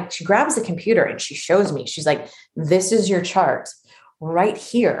grabs the computer and she shows me, she's like, this is your chart right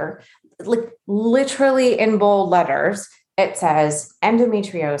here. Like literally in bold letters, it says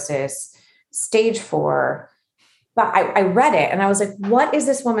endometriosis, stage 4. But I read it and I was like, what is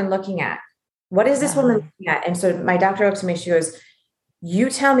this woman looking at? What is this woman looking at? And so my doctor up to me, she goes, you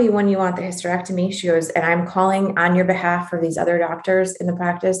tell me when you want the hysterectomy. She goes, and I'm calling on your behalf for these other doctors in the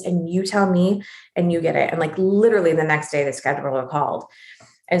practice. And you tell me and you get it. And like literally the next day the scheduler called.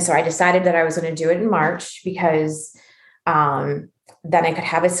 And so I decided that I was going to do it in March because then I could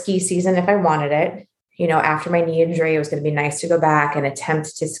have a ski season if I wanted it. After my knee injury, it was going to be nice to go back and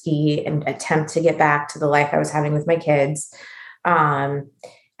attempt to ski and attempt to get back to the life I was having with my kids. And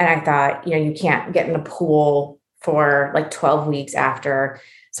I thought, you can't get in a pool for like 12 weeks after.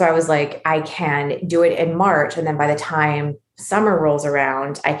 So I was like, I can do it in March. And then by the time summer rolls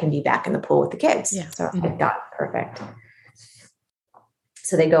around, I can be back in the pool with the kids. Yeah. So I got perfect.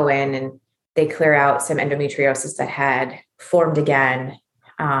 So they go in and they clear out some endometriosis that had formed again.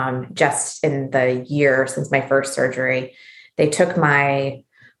 just in the year since my first surgery. They took my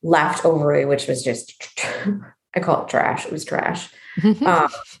left ovary, which was just, I call it trash. It was trash.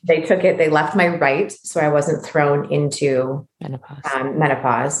 They took it, they left my right, so I wasn't thrown into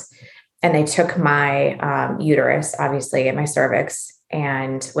menopause. And they took my uterus, obviously, and my cervix.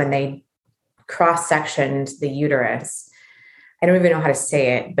 And when they cross-sectioned the uterus, I don't even know how to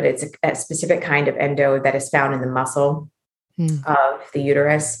say it, but it's a specific kind of endo that is found in the muscle of the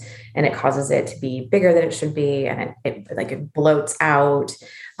uterus, and it causes it to be bigger than it should be. And it bloats out,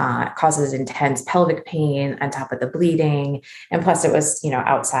 causes intense pelvic pain on top of the bleeding. And plus it was,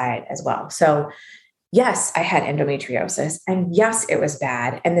 outside as well. So yes, I had endometriosis, and yes, it was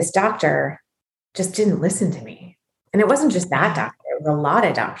bad. And this doctor just didn't listen to me. And it wasn't just that doctor, it was a lot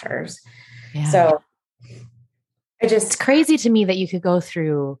of doctors. Yeah. So it's crazy to me that you could go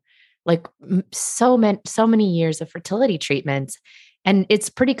through like so many years of fertility treatments. And it's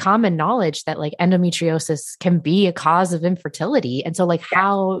pretty common knowledge that like endometriosis can be a cause of infertility. And so like,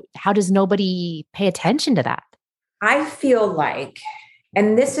 how does nobody pay attention to that? I feel like,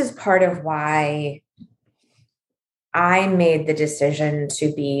 and this is part of why I made the decision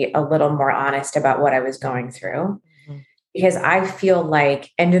to be a little more honest about what I was going through, because I feel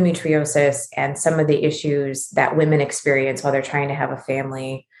like endometriosis and some of the issues that women experience while they're trying to have a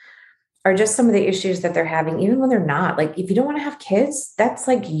family are just some of the issues that they're having, even when they're not. Like, if you don't want to have kids, that's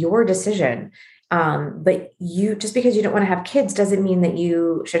like your decision. But just because you don't want to have kids doesn't mean that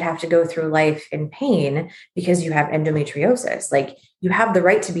you should have to go through life in pain because you have endometriosis. Like, you have the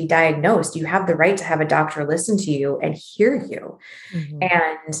right to be diagnosed. You have the right to have a doctor listen to you and hear you.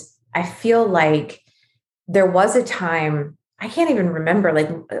 And I feel like there was a time, I can't even remember, like,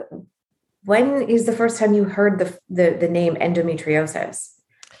 when is the first time you heard the name endometriosis?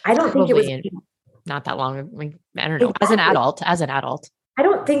 I don't think it was not that long. I don't know. Exactly. As an adult, I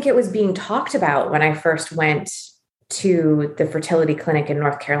don't think it was being talked about when I first went to the fertility clinic in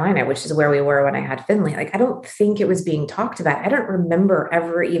North Carolina, which is where we were when I had Finley. Like, I don't think it was being talked about. I don't remember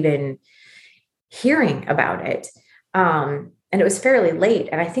ever even hearing about it. And it was fairly late.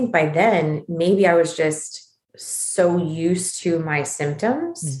 And I think by then, maybe I was just so used to my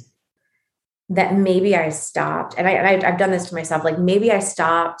symptoms that maybe I stopped. And I've done this to myself. Like, maybe I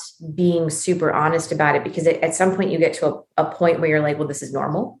stopped being super honest about it because at some point you get to a point where you're like, well, this is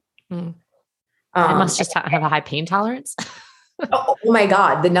normal. I must just have a high pain tolerance. Oh my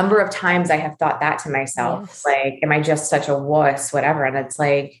God. The number of times I have thought that to myself, like, am I just such a wuss, whatever? And it's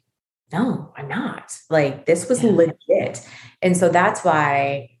like, no, I'm not. Like, this was legit. And so that's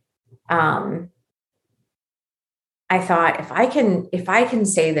why, I thought if I can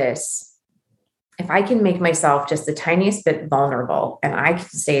say this, if I can make myself just the tiniest bit vulnerable, and I can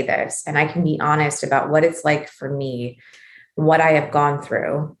say this, and I can be honest about what it's like for me, what I have gone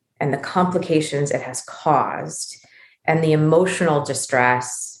through, and the complications it has caused, and the emotional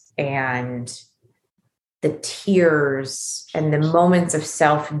distress, and the tears, and the moments of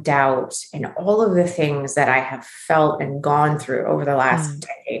self-doubt, and all of the things that I have felt and gone through over the last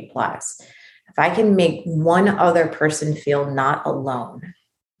decade plus, if I can make one other person feel not alone,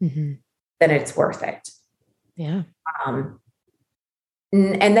 then it's worth it. Yeah. And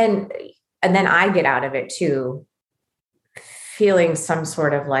then I get out of it too, feeling some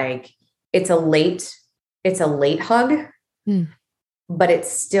sort of like, it's a late hug, but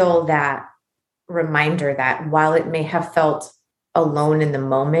it's still that reminder that while it may have felt alone in the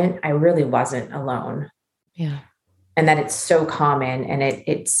moment, I really wasn't alone. Yeah. And that it's so common, and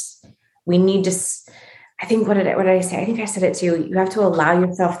we need to, I think, what did I say? I think I said it too. You have to allow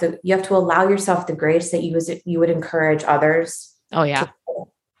yourself the grace that you would encourage others. Oh yeah.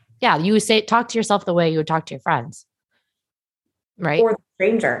 Yeah. You would talk to yourself the way you would talk to your friends. Right. Or the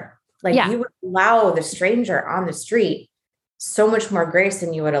stranger. Like, you would allow the stranger on the street so much more grace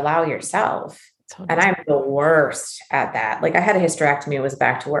than you would allow yourself. Totally. And I'm the worst at that. Like, I had a hysterectomy and was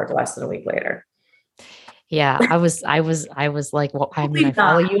back to work less than a week later. Yeah, I was like, well, I mean, I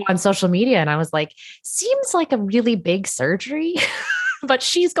follow you on social media, and I was like, seems like a really big surgery, but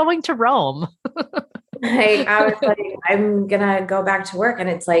she's going to Rome. Like, I was like, I'm gonna go back to work, and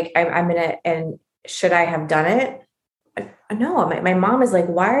it's like, I'm gonna. And should I have done it? No. My mom is like,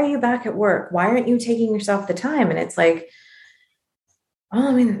 why are you back at work? Why aren't you taking yourself the time? And it's like, well,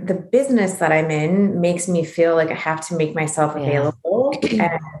 I mean, the business that I'm in makes me feel like I have to make myself available.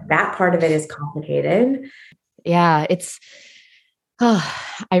 And that part of it is complicated. Yeah.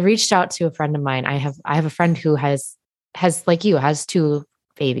 I reached out to a friend of mine. I have a friend who has like you, has two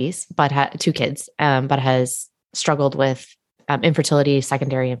babies, but two kids, but has struggled with infertility,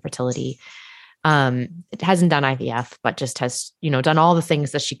 secondary infertility. It hasn't done IVF, but just has, done all the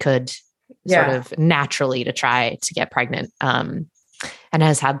things that she could sort of naturally to try to get pregnant. And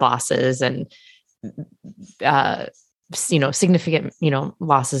has had losses and, significant,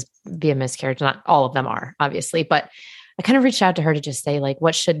 losses via miscarriage. Not all of them are, obviously, but I kind of reached out to her to just say, like,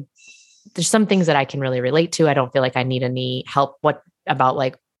 there's some things that I can really relate to. I don't feel like I need any help. What about,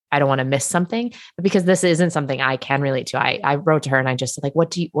 like, I don't want to miss something, but because this isn't something I can relate to, I wrote to her and I just said, like,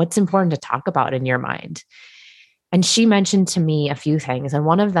 what's important to talk about in your mind? And she mentioned to me a few things. And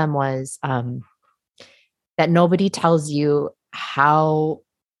one of them was, that nobody tells you how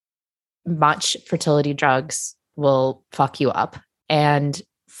much fertility drugs will fuck you up and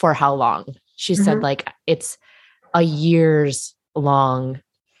for how long. She said, like, it's a years long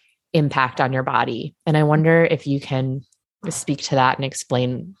impact on your body. And I wonder if you can speak to that and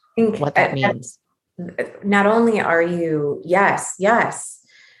explain what that means. Not only are you, yes.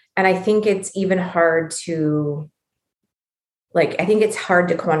 And I think it's even hard to, like, I think it's hard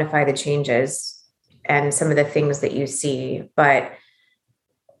to quantify the changes and some of the things that you see, but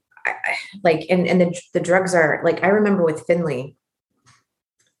the drugs are, like, I remember with Finley,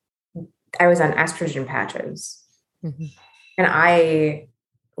 I was on estrogen patches and I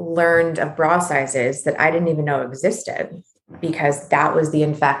learned of bra sizes that I didn't even know existed, because that was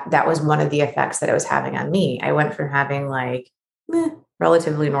one of the effects that it was having on me. I went from having like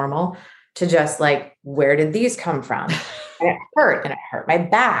relatively normal to just like, where did these come from? And it hurt my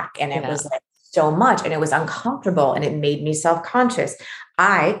back. And it was like so much, and it was uncomfortable, and it made me self-conscious.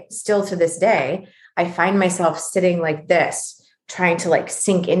 I still, to this day, I find myself sitting like this, trying to like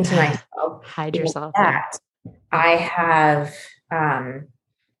sink into myself. Hide yourself. I have, I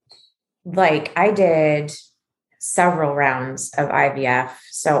did several rounds of IVF.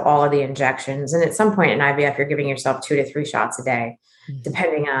 So all of the injections, and at some point in IVF, you're giving yourself 2 to 3 shots a day,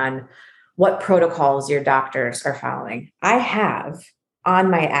 depending on what protocols your doctors are following. I have on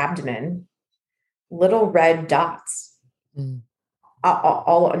my abdomen little red dots. Not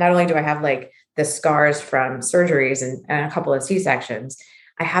only do I have like the scars from surgeries and a couple of C-sections,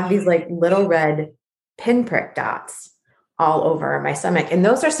 I have these like little red pinprick dots all over my stomach. And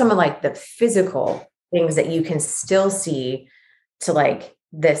those are some of like the physical things that you can still see to like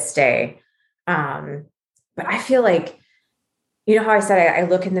this day. But I feel like, you know how I said, I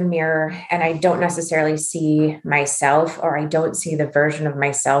look in the mirror and I don't necessarily see myself, or I don't see the version of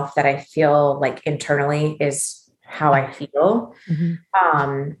myself that I feel like internally is how I feel.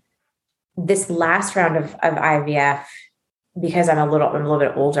 This last round of IVF, because I'm a little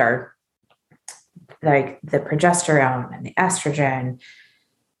bit older, like the progesterone and the estrogen,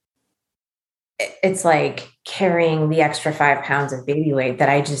 it's like carrying the extra 5 pounds of baby weight that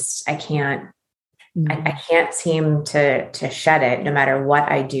I can't, I can't seem to shed it, no matter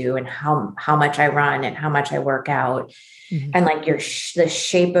what I do and how much I run and how much I work out. And like the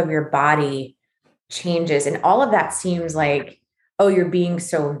shape of your body changes, and all of that seems like, oh, you're being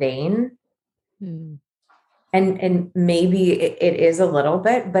so vain. And maybe it is a little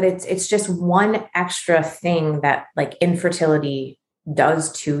bit, but it's just one extra thing that like infertility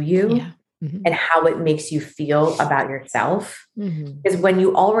does to you. And how it makes you feel about yourself is when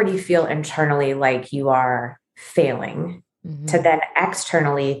you already feel internally like you are failing, to then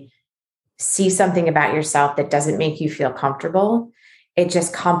externally see something about yourself that doesn't make you feel comfortable. It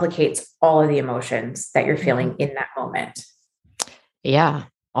just complicates all of the emotions that you're feeling in that moment. Yeah.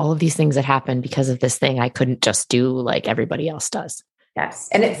 All of these things that happen because of this thing I couldn't just do like everybody else does. Yes.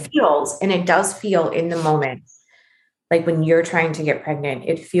 And it does feel in the moment, like when you're trying to get pregnant,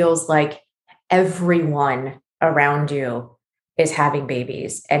 it feels like everyone around you is having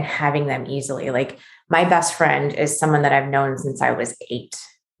babies and having them easily. Like my best friend is someone that I've known since I was 8.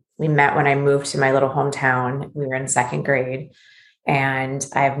 We met when I moved to my little hometown. We were in 2nd grade, and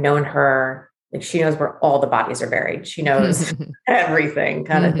I've known her, like she knows where all the bodies are buried. She knows everything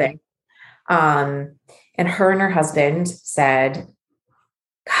kind of thing. And her husband said,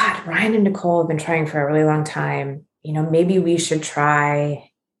 God, Ryan and Nicole have been trying for a really long time. Maybe we should try,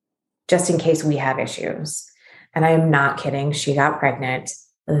 just in case we have issues. And I am not kidding. She got pregnant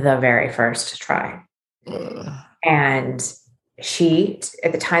the very first try. And she,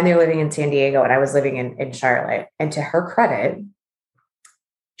 at the time they were living in San Diego and I was living in Charlotte. And to her credit,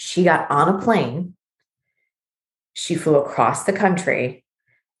 she got on a plane. She flew across the country,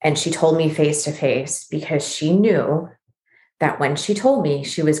 and she told me face to face, because she knew that when she told me,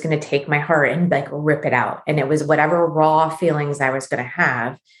 she was going to take my heart and like rip it out. And it was whatever raw feelings I was going to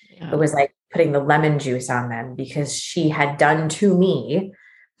have. It was like putting the lemon juice on them, because she had done to me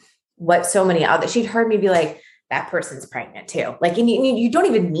what so many others, she'd heard me be like, that person's pregnant too. Like, and you don't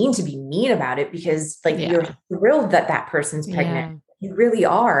even mean to be mean about it because like you're thrilled that that person's pregnant. Yeah. You really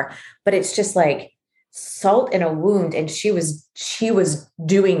are. But it's just like salt in a wound. And she was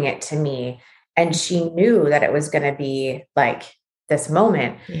doing it to me. And she knew that it was going to be like this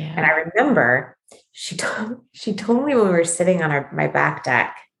moment. Yeah. And I remember she told me when we were sitting on my back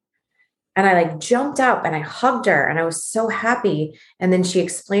deck, and I like jumped up and I hugged her and I was so happy. And then she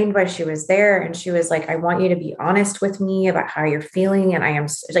explained why she was there. And she was like, I want you to be honest with me about how you're feeling. And I am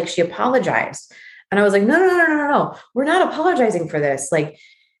like, she apologized. And I was like, no. We're not apologizing for this. Like,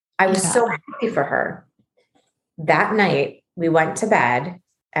 I was so happy for her. That night we went to bed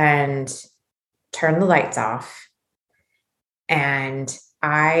and turned the lights off. And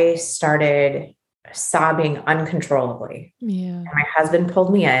I started sobbing uncontrollably. Yeah. And my husband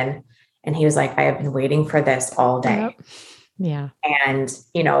pulled me in. And he was like, I have been waiting for this all day. Yep. Yeah. And,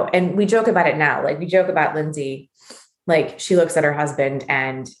 and we joke about it now. Like we joke about Lindsay, like she looks at her husband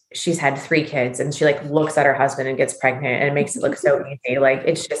and she's had 3 kids and she like looks at her husband and gets pregnant and it makes it look so easy. Like,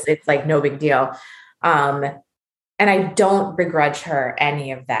 it's like no big deal. And I don't begrudge her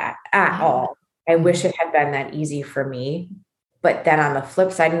any of that at all. I wish it had been that easy for me. But then on the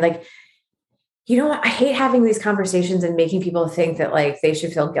flip side, and like, I hate having these conversations and making people think that like they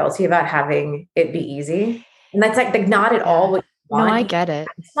should feel guilty about having it be easy. And that's like not at all what you want. No, I get it.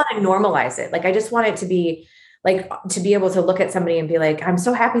 I just want to normalize it. Like, I just want it to be like, to be able to look at somebody and be like, I'm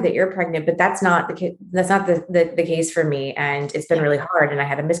so happy that you're pregnant, but that's not the case for me. And it's been really hard. And I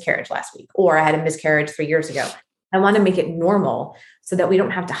had a miscarriage last week, or I had a miscarriage 3 years ago. I want to make it normal so that we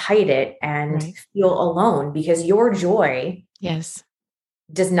don't have to hide it and feel alone, because your joy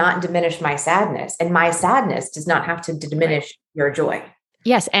does not diminish my sadness, and my sadness does not have to diminish your joy.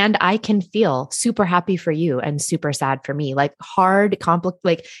 Yes. And I can feel super happy for you and super sad for me. Like hard,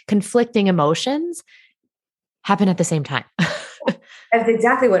 conflicting emotions happen at the same time. That's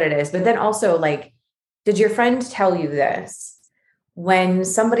exactly what it is. But then also, like, did your friend tell you this? When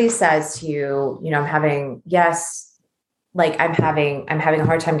somebody says to you, I'm having a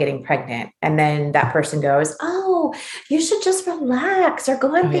hard time getting pregnant. And then that person goes, oh, you should just relax or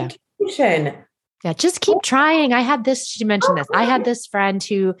go on vacation. Yeah. Just keep trying. She mentioned this. I had this friend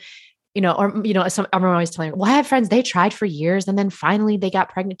who, I'm always telling her, well, I have friends, they tried for years and then finally they got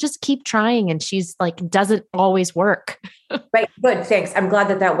pregnant. Just keep trying. And she's like, doesn't always work. Right. Good. Thanks. I'm glad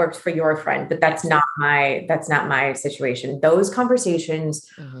that worked for your friend, but that's not my situation. Those conversations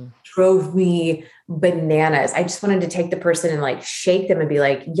drove me bananas. I just wanted to take the person and like shake them and be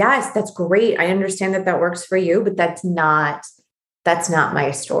like, yes, that's great. I understand that works for you, but that's not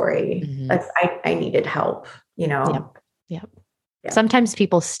my story. Mm-hmm. I needed help, Yep. Yeah. Sometimes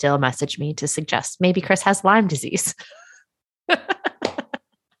people still message me to suggest maybe Chris has Lyme disease.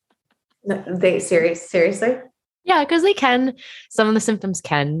 They seriously? Yeah, because some of the symptoms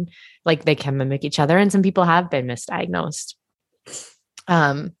they can mimic each other, and some people have been misdiagnosed.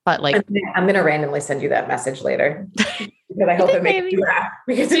 But like, I'm going to randomly send you that message later because I hope it makes you laugh.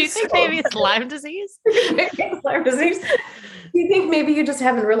 Do you think maybe it's Lyme disease? Lyme disease? Do you think maybe you just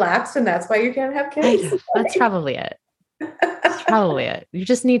haven't relaxed and that's why you can't have kids? That's probably it. That's probably it. You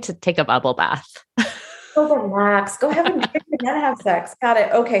just need to take a bubble bath. Go relax. Go have a drink and then have sex. Got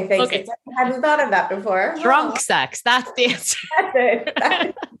it. Okay, thanks. Okay. I hadn't thought of that before. Drunk sex. That's the answer. That's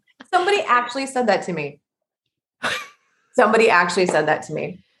it. Somebody actually said that to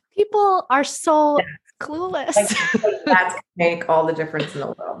me. People are so clueless. Like that's make all the difference in the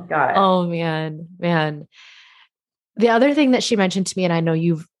world. Got it. Oh man. The other thing that she mentioned to me, and I know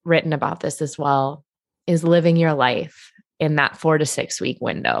you've written about this as well, is living your life in that 4 to 6 week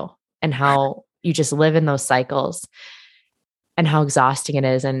window and how you just live in those cycles and how exhausting it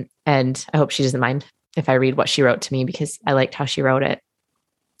is. And I hope she doesn't mind if I read what she wrote to me, because I liked how she wrote it.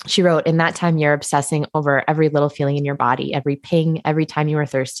 She wrote, in that time, you're obsessing over every little feeling in your body, every ping, every time you are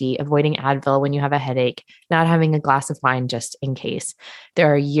thirsty, avoiding Advil when you have a headache, not having a glass of wine just in case.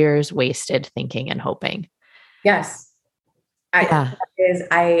 There are years wasted thinking and hoping. Yes. I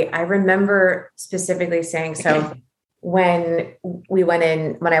remember specifically saying, so when I went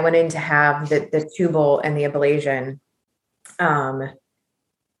in to have the tubal and the ablation,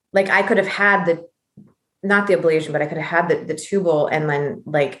 like I could have had not the ablation, but I could have had the tubal, and then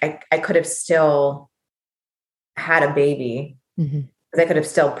like I could have still had a baby, because I could have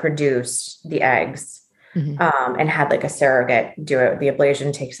still produced the eggs, and had like a surrogate do it. The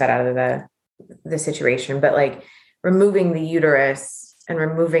ablation takes that out of the situation, but like removing the uterus and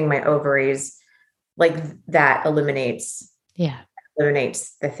removing my ovaries, like that eliminates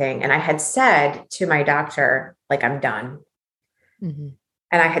the thing. And I had said to my doctor, like, I'm done.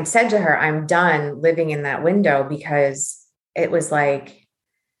 And I had said to her, I'm done living in that window, because it was like,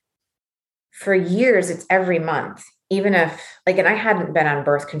 for years, it's every month, even if like, and I hadn't been on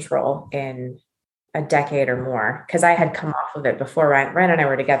birth control in a decade or more, because I had come off of it before. Ryan and I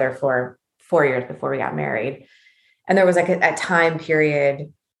were together for 4 years before we got married. And there was like a time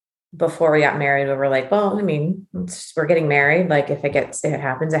period before we got married where we're like, well, I mean, we're getting married. Like if it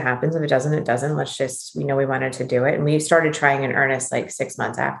happens, it happens. If it doesn't, it doesn't. Let's just, we know we wanted to do it. And we started trying in earnest like 6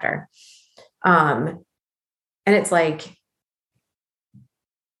 months after. And it's like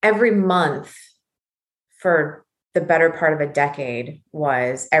every month for the better part of a decade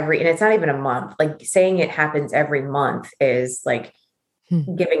was and it's not even a month, like saying it happens every month is like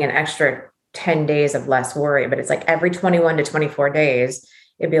giving an extra 10 days of less worry. But it's like every 21 to 24 days,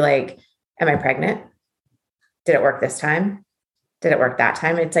 it'd be like, am I pregnant? Did it work this time? Did it work that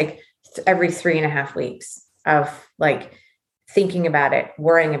time? It's like every 3.5 weeks of like thinking about it,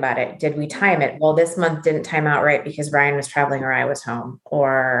 worrying about it. Did we time it? Well, this month didn't time out right because Ryan was traveling or I was home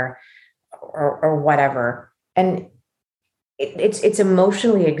or whatever. And it's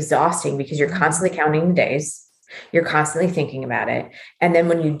emotionally exhausting because you're constantly counting the days. You're constantly thinking about it. And then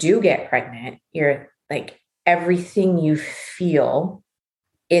when you do get pregnant, you're like, everything you feel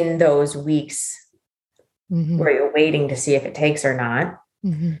in those weeks where you're waiting to see if it takes or not,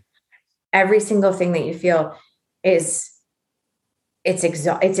 every single thing that you feel it's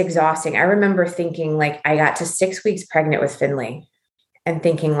exhausting. I remember thinking like I got to 6 weeks pregnant with Finley and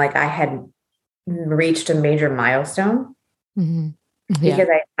thinking like I had reached a major milestone because I had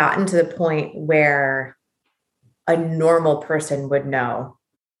gotten to the point where a normal person would know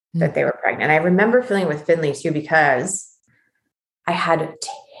that they were pregnant. And I remember feeling with Finley too, because I had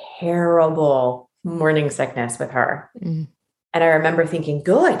terrible morning sickness with her. And I remember thinking,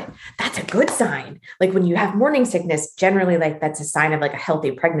 good, that's a good sign. Like when you have morning sickness, generally like that's a sign of like a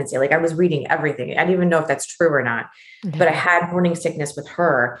healthy pregnancy. Like I was reading everything. I didn't even know if that's true or not, but I had morning sickness with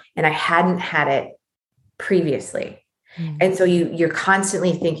her and I hadn't had it previously. And so you're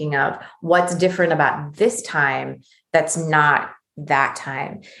constantly thinking of what's different about this time that's not that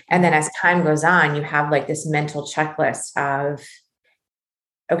time. And then as time goes on, you have like this mental checklist of,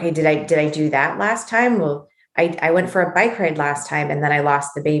 okay, did I do that last time? Well, I went for a bike ride last time and then I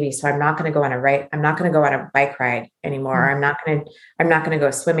lost the baby. So I'm not going to go on a bike ride anymore. I'm not going to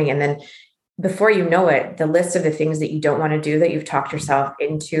go swimming. And then before you know it, the list of the things that you don't want to do that you've talked yourself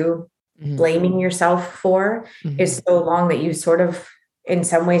into blaming yourself for is so long that you sort of, in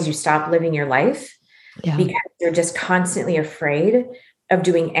some ways, you stop living your life because you're just constantly afraid of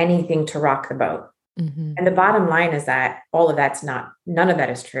doing anything to rock the boat. And the bottom line is that none of that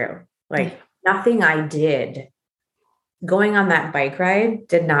is true. Like nothing I did going on that bike ride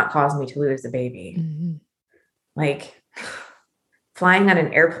did not cause me to lose the baby. Like flying on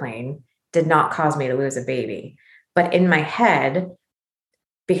an airplane did not cause me to lose a baby. But in my head,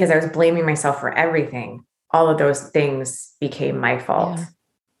 because I was blaming myself for everything, all of those things became my fault. Yeah.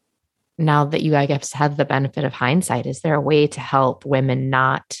 Now that you, I guess, have the benefit of hindsight, is there a way to help women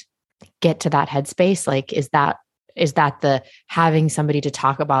not get to that headspace? Like, is that the having somebody to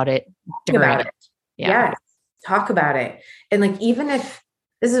talk about it during it? Yeah. Talk about it. And like, even if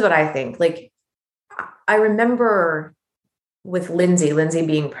this is what I think, like, I remember with Lindsay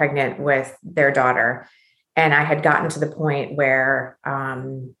being pregnant with their daughter, and I had gotten to the point where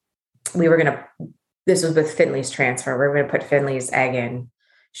this was with Finley's transfer. We were going to put Finley's egg in.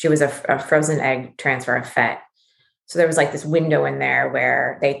 She was a frozen egg transfer, a FET. So there was like this window in there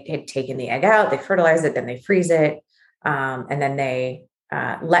where they had taken the egg out, they fertilize it, then they freeze it. And then they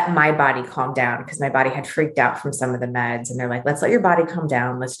let my body calm down because my body had freaked out from some of the meds. And they're like, let's let your body calm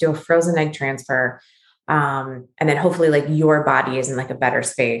down. Let's do a frozen egg transfer. And then hopefully like your body is in like a better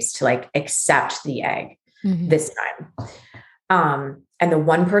space to like accept the egg this time. And the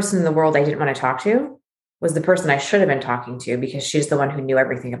one person in the world I didn't want to talk to was the person I should have been talking to, because she's the one who knew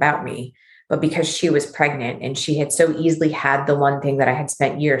everything about me. But because she was pregnant and she had so easily had the one thing that I had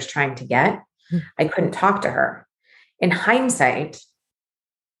spent years trying to get, I couldn't talk to her. In hindsight,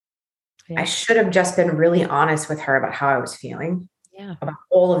 I should have just been really honest with her about how I was feeling, about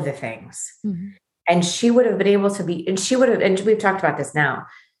all of the things. And she would have been able to be, and we've talked about this now,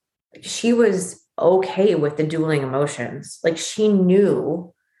 she was okay with the dueling emotions. Like she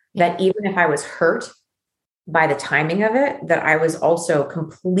knew that even if I was hurt by the timing of it, that I was also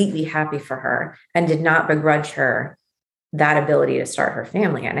completely happy for her and did not begrudge her that ability to start her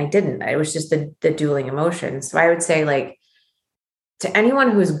family. And I didn't. It was just the dueling emotions. So I would say, like, to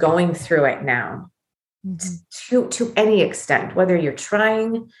anyone who's going through it now, to any extent, whether you're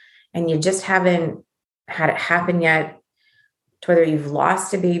trying and you just haven't had it happen yet, to whether you've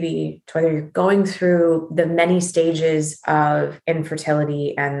lost a baby, to whether you're going through the many stages of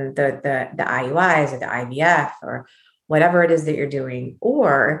infertility and the IUIs or the IVF or whatever it is that you're doing,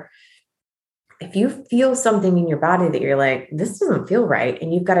 or if you feel something in your body that you're like, this doesn't feel right,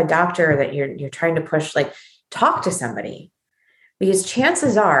 and you've got a doctor that you're trying to push, like, talk to somebody. Because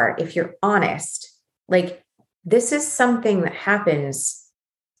chances are, if you're honest, like, this is something that happens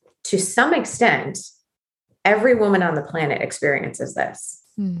to some extent. Every woman on the planet experiences this.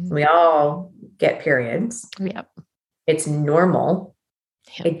 Mm-hmm. We all get periods. Yep. It's normal.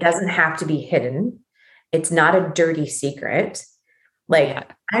 Yep. It doesn't have to be hidden. It's not a dirty secret. Like, yeah.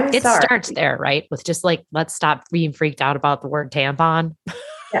 It starts there, right? With just like, let's stop being freaked out about the word tampon.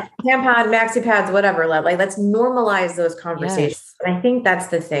 Yeah. Tampon, maxi pads, whatever. Like, let's normalize those conversations. Yes. And I think that's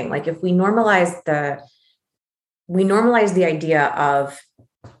the thing. Like, if we normalize the idea of,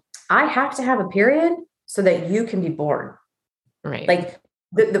 I have to have a period so that you can be born. Right. Like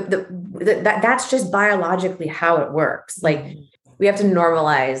that's just biologically how it works. Like, we have to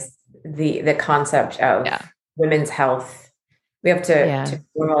normalize the concept of women's health. We have to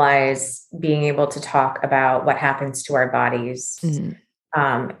normalize being able to talk about what happens to our bodies. Mm-hmm.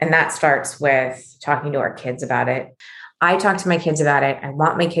 And that starts with talking to our kids about it. I talk to my kids about it. I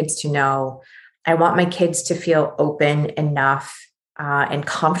want my kids to know. I want my kids to feel open enough and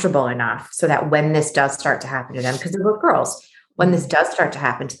comfortable enough so that when this does start to happen to them, because they're both girls, when this does start to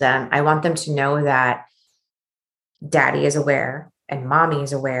happen to them, I want them to know that daddy is aware and mommy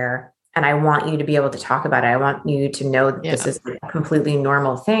is aware. And I want you to be able to talk about it. I want you to know that this is a completely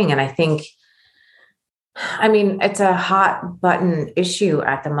normal thing. And I think, I mean, it's a hot button issue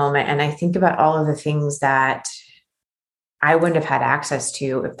at the moment. And I think about all of the things that I wouldn't have had access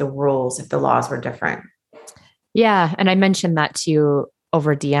to if the laws were different. Yeah. And I mentioned that to you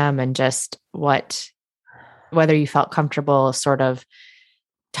over DM, and just whether you felt comfortable sort of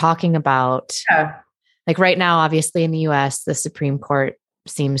talking about, like, right now, obviously in the US, the Supreme Court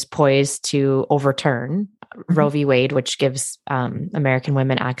seems poised to overturn Roe v. Wade, which gives American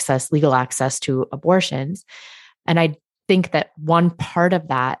women legal access to abortions. And I think that one part of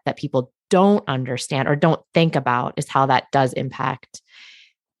that people don't understand or don't think about is how that does impact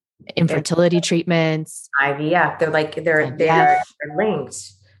infertility treatments, IVF. They're linked.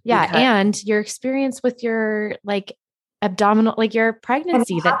 Yeah. And your experience with your abdominal, your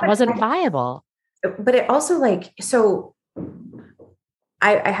pregnancy that wasn't viable. But it also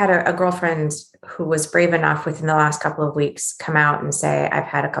I had a girlfriend who was brave enough within the last couple of weeks come out and say, I've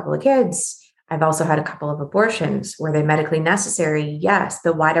had a couple of kids. I've also had a couple of abortions. Were they medically necessary? Yes.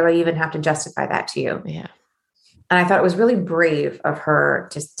 But why do I even have to justify that to you? Yeah. And I thought it was really brave of her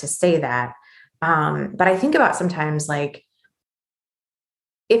to say that. But I think about sometimes, if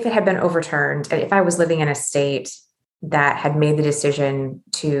it had been overturned, and if I was living in a state that had made the decision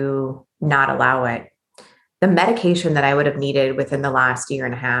to not allow it, the medication that I would have needed within the last year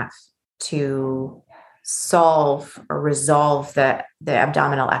and a half to solve or resolve the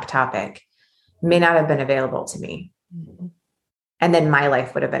abdominal ectopic may not have been available to me. Mm-hmm. And then my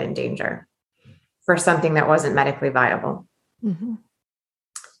life would have been in danger for something that wasn't medically viable. Mm-hmm.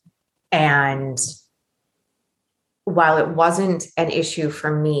 And while it wasn't an issue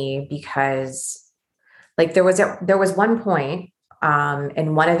for me, because there was one point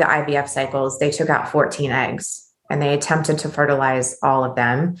in one of the IVF cycles, they took out 14 eggs and they attempted to fertilize all of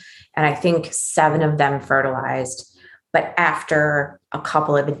them. And I think 7 of them fertilized, but after a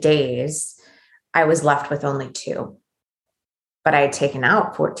couple of days, I was left with only 2, but I had taken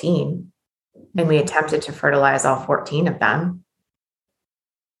out 14. And we attempted to fertilize all 14 of them.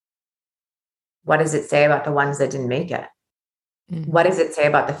 What does it say about the ones that didn't make it? Mm-hmm. What does it say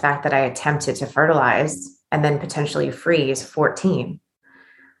about the fact that I attempted to fertilize and then potentially freeze 14?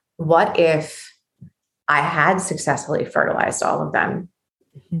 What if I had successfully fertilized all of them?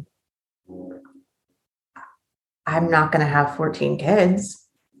 Mm-hmm. I'm not going to have 14 kids.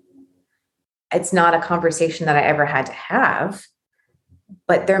 It's not a conversation that I ever had to have.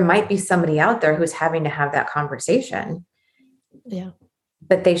 But there might be somebody out there who's having to have that conversation. Yeah.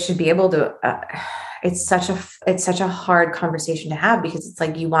 But they should be able to, it's such a hard conversation to have, because it's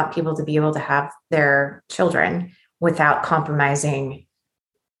you want people to be able to have their children without compromising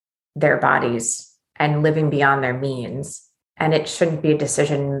their bodies and living beyond their means. And it shouldn't be a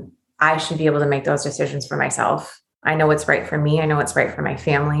decision. I should be able to make those decisions for myself. I know what's right for me. I know what's right for my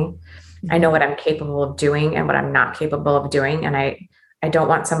family. I know what I'm capable of doing and what I'm not capable of doing. And I don't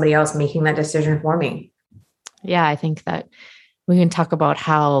want somebody else making that decision for me. Yeah, I think that we can talk about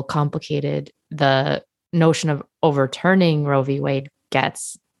how complicated the notion of overturning Roe v. Wade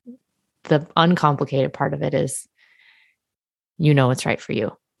gets. The uncomplicated part of it is you know what's right for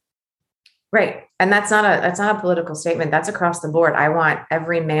you. Right. And that's not a political statement. That's across the board. I want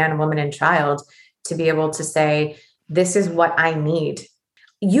every man, woman, and child to be able to say, this is what I need.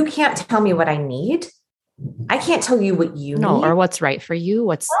 You can't tell me what I need. I can't tell you what you need. Or what's right for you.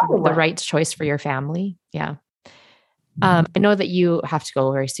 What's the right choice for your family. Yeah. I know that you have to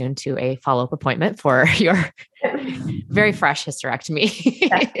go very soon to a follow-up appointment for your very fresh hysterectomy.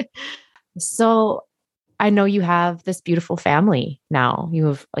 Yeah. So I know you have this beautiful family now. You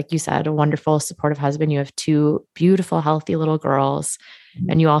have, like you said, a wonderful, supportive husband. You have 2 beautiful, healthy little girls,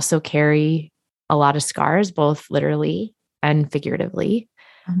 and you also carry a lot of scars, both literally and figuratively.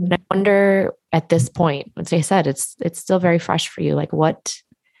 Mm-hmm. And I wonder at this point, as I said, it's still very fresh for you. Like what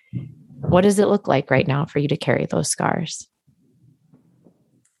does it look like right now for you to carry those scars?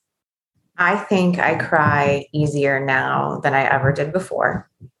 I think I cry easier now than I ever did before.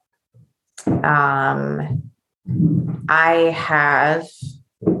 I've had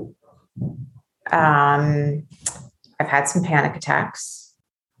some panic attacks.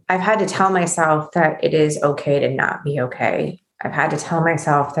 I've had to tell myself that it is okay to not be okay. I've had to tell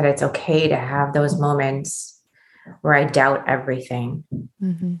myself that it's okay to have those moments where I doubt everything,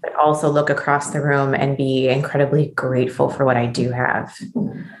 mm-hmm. but also look across the room and be incredibly grateful for what I do have.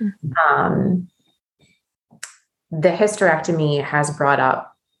 Mm-hmm. The hysterectomy has brought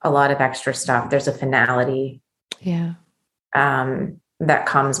up a lot of extra stuff. There's a finality. Yeah. That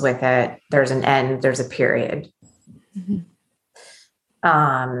comes with it. There's an end, there's a period. Mm-hmm.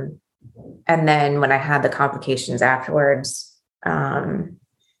 And then when I had the complications afterwards,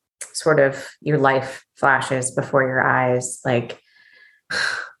 sort of your life flashes before your eyes. Like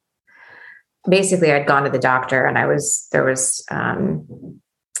basically I'd gone to the doctor and there was an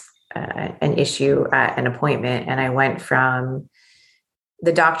issue at an appointment, and I went from,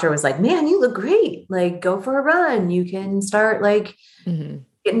 the doctor was like, man, you look great. Like, go for a run. You can start like mm-hmm.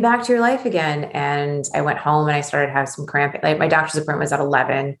 getting back to your life again. And I went home and I started having some cramping. Like my doctor's appointment was at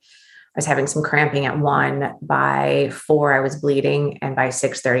 11. I was having some cramping at 1. By 4, I was bleeding. And by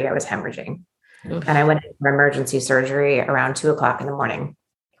 6:30, I was hemorrhaging. Oof. And I went for emergency surgery around 2:00 in the morning.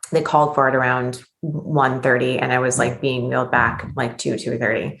 They called for it around 1:30, and I was like being wheeled back like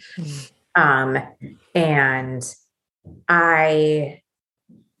 2:30. Mm-hmm. And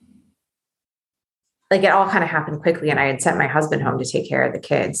like it all kind of happened quickly, and I had sent my husband home to take care of the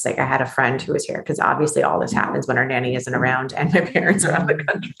kids. Like I had a friend who was here because obviously all this happens when our nanny isn't around and my parents are out of the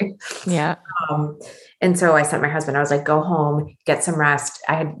country. Yeah. And so I sent my husband, I was like, go home, get some rest.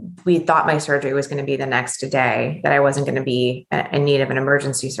 We thought my surgery was going to be the next day, that I wasn't going to be in need of an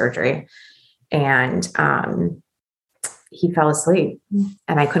emergency surgery. And he fell asleep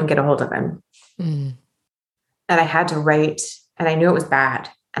and I couldn't get a hold of him. Mm. And I had to write, and I knew it was bad.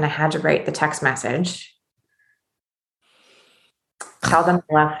 And I had to write the text message. Tell them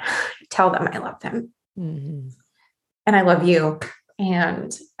I love them. Mm-hmm. And I love you.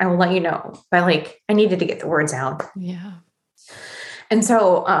 And I will let you know. But like, I needed to get the words out. Yeah. And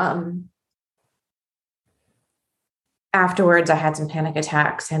so afterwards I had some panic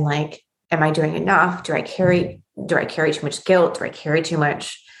attacks and like, am I doing enough? Do I carry too much guilt? Do I carry too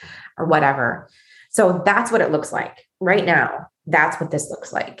much or whatever? So that's what it looks like right now. That's what this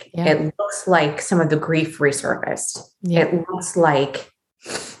looks like. Yeah. It looks like some of the grief resurfaced. Yeah. It looks like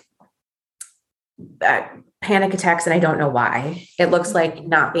panic attacks, and I don't know why. It looks like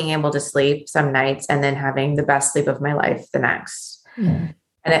not being able to sleep some nights and then having the best sleep of my life the next. Mm.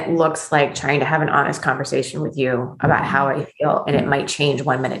 And it looks like trying to have an honest conversation with you about how I feel, and it might change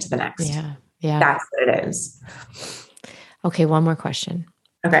 1 minute to the next. Yeah. Yeah. That's what it is. Okay. One more question.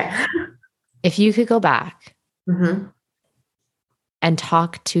 Okay. If you could go back mm-hmm. and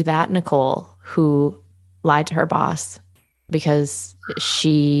talk to that Nicole who lied to her boss because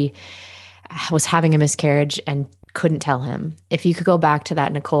she was having a miscarriage and couldn't tell him. If you could go back to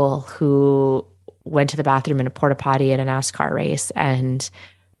that Nicole who went to the bathroom in a porta potty at a NASCAR race and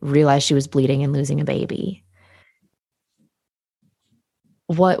realized she was bleeding and losing a baby,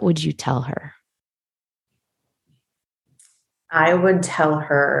 what would you tell her? I would tell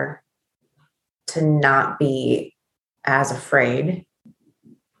her to not be as afraid.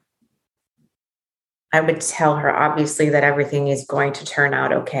 I would tell her, obviously, that everything is going to turn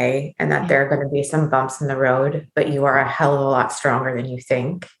out okay and that there are going to be some bumps in the road, but you are a hell of a lot stronger than you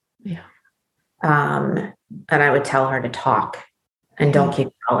think. Yeah. And I would tell her to talk and don't keep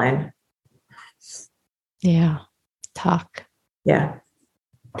calling. Yeah. Talk. Yeah.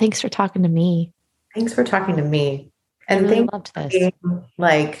 Thanks for talking to me. Thanks for talking to me. And I really loved this.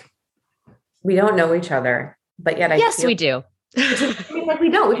 Like, we don't know each other, but yet yes, we do. Like we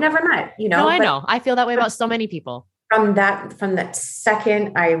don't. We've never met, you know. No, I know. I feel that way about so many people. from that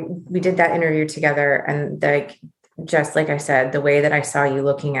second we did that interview together, and just like I said, the way that I saw you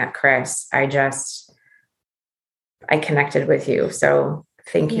looking at Chris, I connected with you. So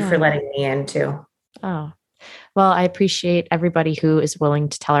thank you for letting me in too. Oh, well, I appreciate everybody who is willing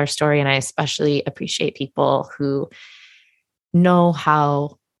to tell our story. And I especially appreciate people who know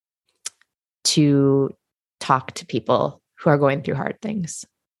how to talk to people who are going through hard things.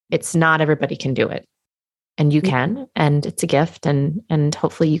 It's not everybody can do it. And you can, and it's a gift, and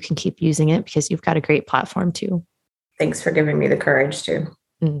hopefully you can keep using it because you've got a great platform too. Thanks for giving me the courage to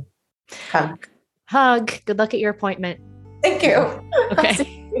hug. Good luck at your appointment. Thank you.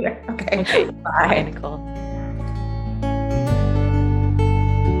 Okay. Okay. Bye, Nicole.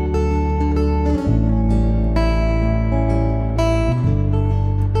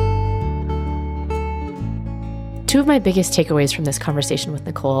 Two of my biggest takeaways from this conversation with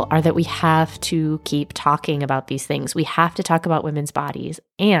Nicole are that we have to keep talking about these things. We have to talk about women's bodies,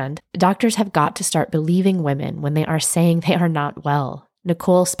 and doctors have got to start believing women when they are saying they are not well.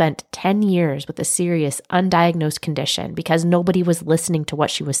 Nicole spent 10 years with a serious undiagnosed condition because nobody was listening to what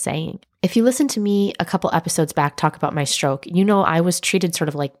she was saying. If you listened to me a couple episodes back talk about my stroke, you know I was treated sort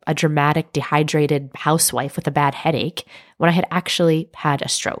of like a dramatic, dehydrated housewife with a bad headache when I had actually had a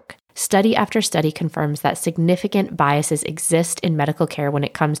stroke. Study after study confirms that significant biases exist in medical care when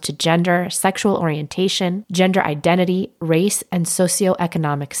it comes to gender, sexual orientation, gender identity, race, and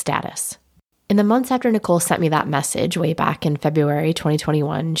socioeconomic status. In the months after Nicole sent me that message way back in February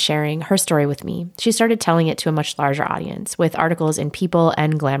 2021, sharing her story with me, she started telling it to a much larger audience with articles in People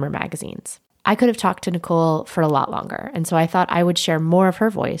and Glamour magazines. I could have talked to Nicole for a lot longer, and so I thought I would share more of her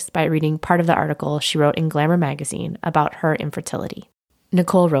voice by reading part of the article she wrote in Glamour magazine about her infertility.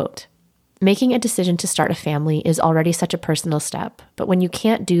 Nicole wrote, "Making a decision to start a family is already such a personal step, but when you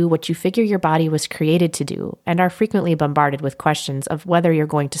can't do what you figure your body was created to do and are frequently bombarded with questions of whether you're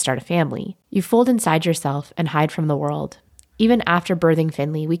going to start a family, you fold inside yourself and hide from the world. Even after birthing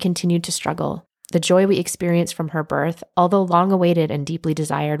Finley, we continued to struggle. The joy we experienced from her birth, although long awaited and deeply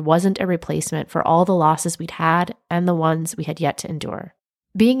desired, wasn't a replacement for all the losses we'd had and the ones we had yet to endure.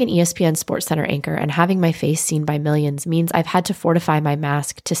 Being an ESPN SportsCenter anchor and having my face seen by millions means I've had to fortify my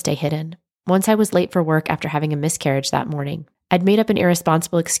mask to stay hidden. Once I was late for work after having a miscarriage that morning. I'd made up an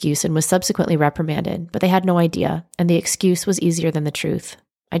irresponsible excuse and was subsequently reprimanded, but they had no idea, and the excuse was easier than the truth.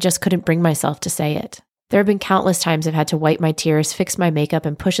 I just couldn't bring myself to say it. There have been countless times I've had to wipe my tears, fix my makeup,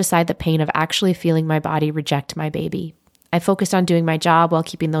 and push aside the pain of actually feeling my body reject my baby. I focused on doing my job while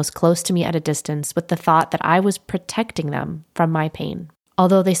keeping those close to me at a distance with the thought that I was protecting them from my pain.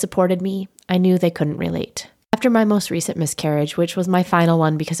 Although they supported me, I knew they couldn't relate. After my most recent miscarriage, which was my final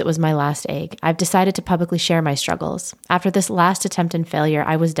one because it was my last egg, I've decided to publicly share my struggles. After this last attempt and failure,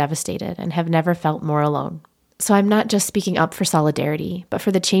 I was devastated and have never felt more alone. So I'm not just speaking up for solidarity, but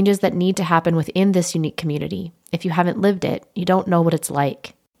for the changes that need to happen within this unique community. If you haven't lived it, you don't know what it's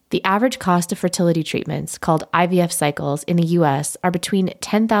like. The average cost of fertility treatments, called IVF cycles, in the U.S. are between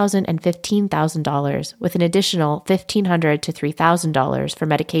 $10,000 and $15,000, with an additional $1,500 to $3,000 for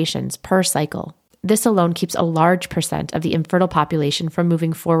medications per cycle. This alone keeps a large percent of the infertile population from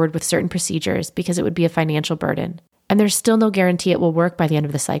moving forward with certain procedures because it would be a financial burden. And there's still no guarantee it will work by the end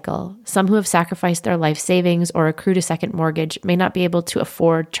of the cycle. Some who have sacrificed their life savings or accrued a second mortgage may not be able to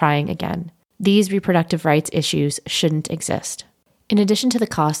afford trying again. These reproductive rights issues shouldn't exist. In addition to the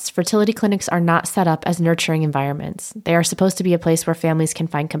costs, fertility clinics are not set up as nurturing environments. They are supposed to be a place where families can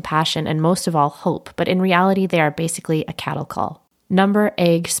find compassion and most of all hope, but in reality they are basically a cattle call. Number,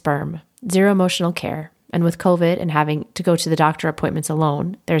 egg, sperm. Zero emotional care. And with COVID and having to go to the doctor appointments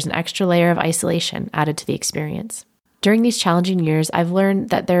alone, there's an extra layer of isolation added to the experience. During these challenging years, I've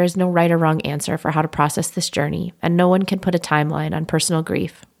learned that there is no right or wrong answer for how to process this journey, and no one can put a timeline on personal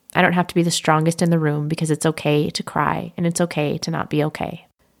grief. I don't have to be the strongest in the room because it's okay to cry and it's okay to not be okay.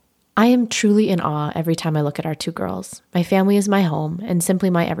 I am truly in awe every time I look at our two girls. My family is my home and simply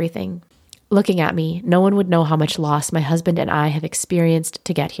my everything. Looking at me, no one would know how much loss my husband and I have experienced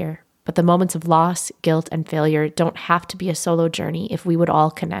to get here. But the moments of loss, guilt, and failure don't have to be a solo journey if we would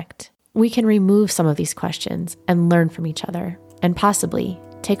all connect. We can remove some of these questions and learn from each other, and possibly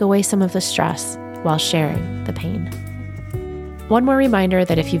take away some of the stress while sharing the pain. One more reminder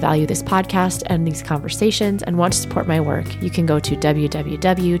that if you value this podcast and these conversations and want to support my work, you can go to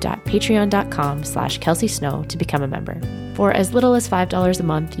www.patreon.com/Kelsey Snow to become a member. For as little as $5 a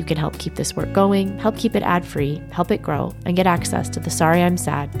month, you can help keep this work going, help keep it ad-free, help it grow, and get access to the Sorry I'm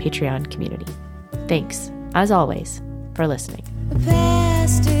Sad Patreon community. Thanks, as always, for listening. The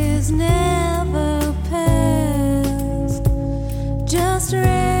past is now.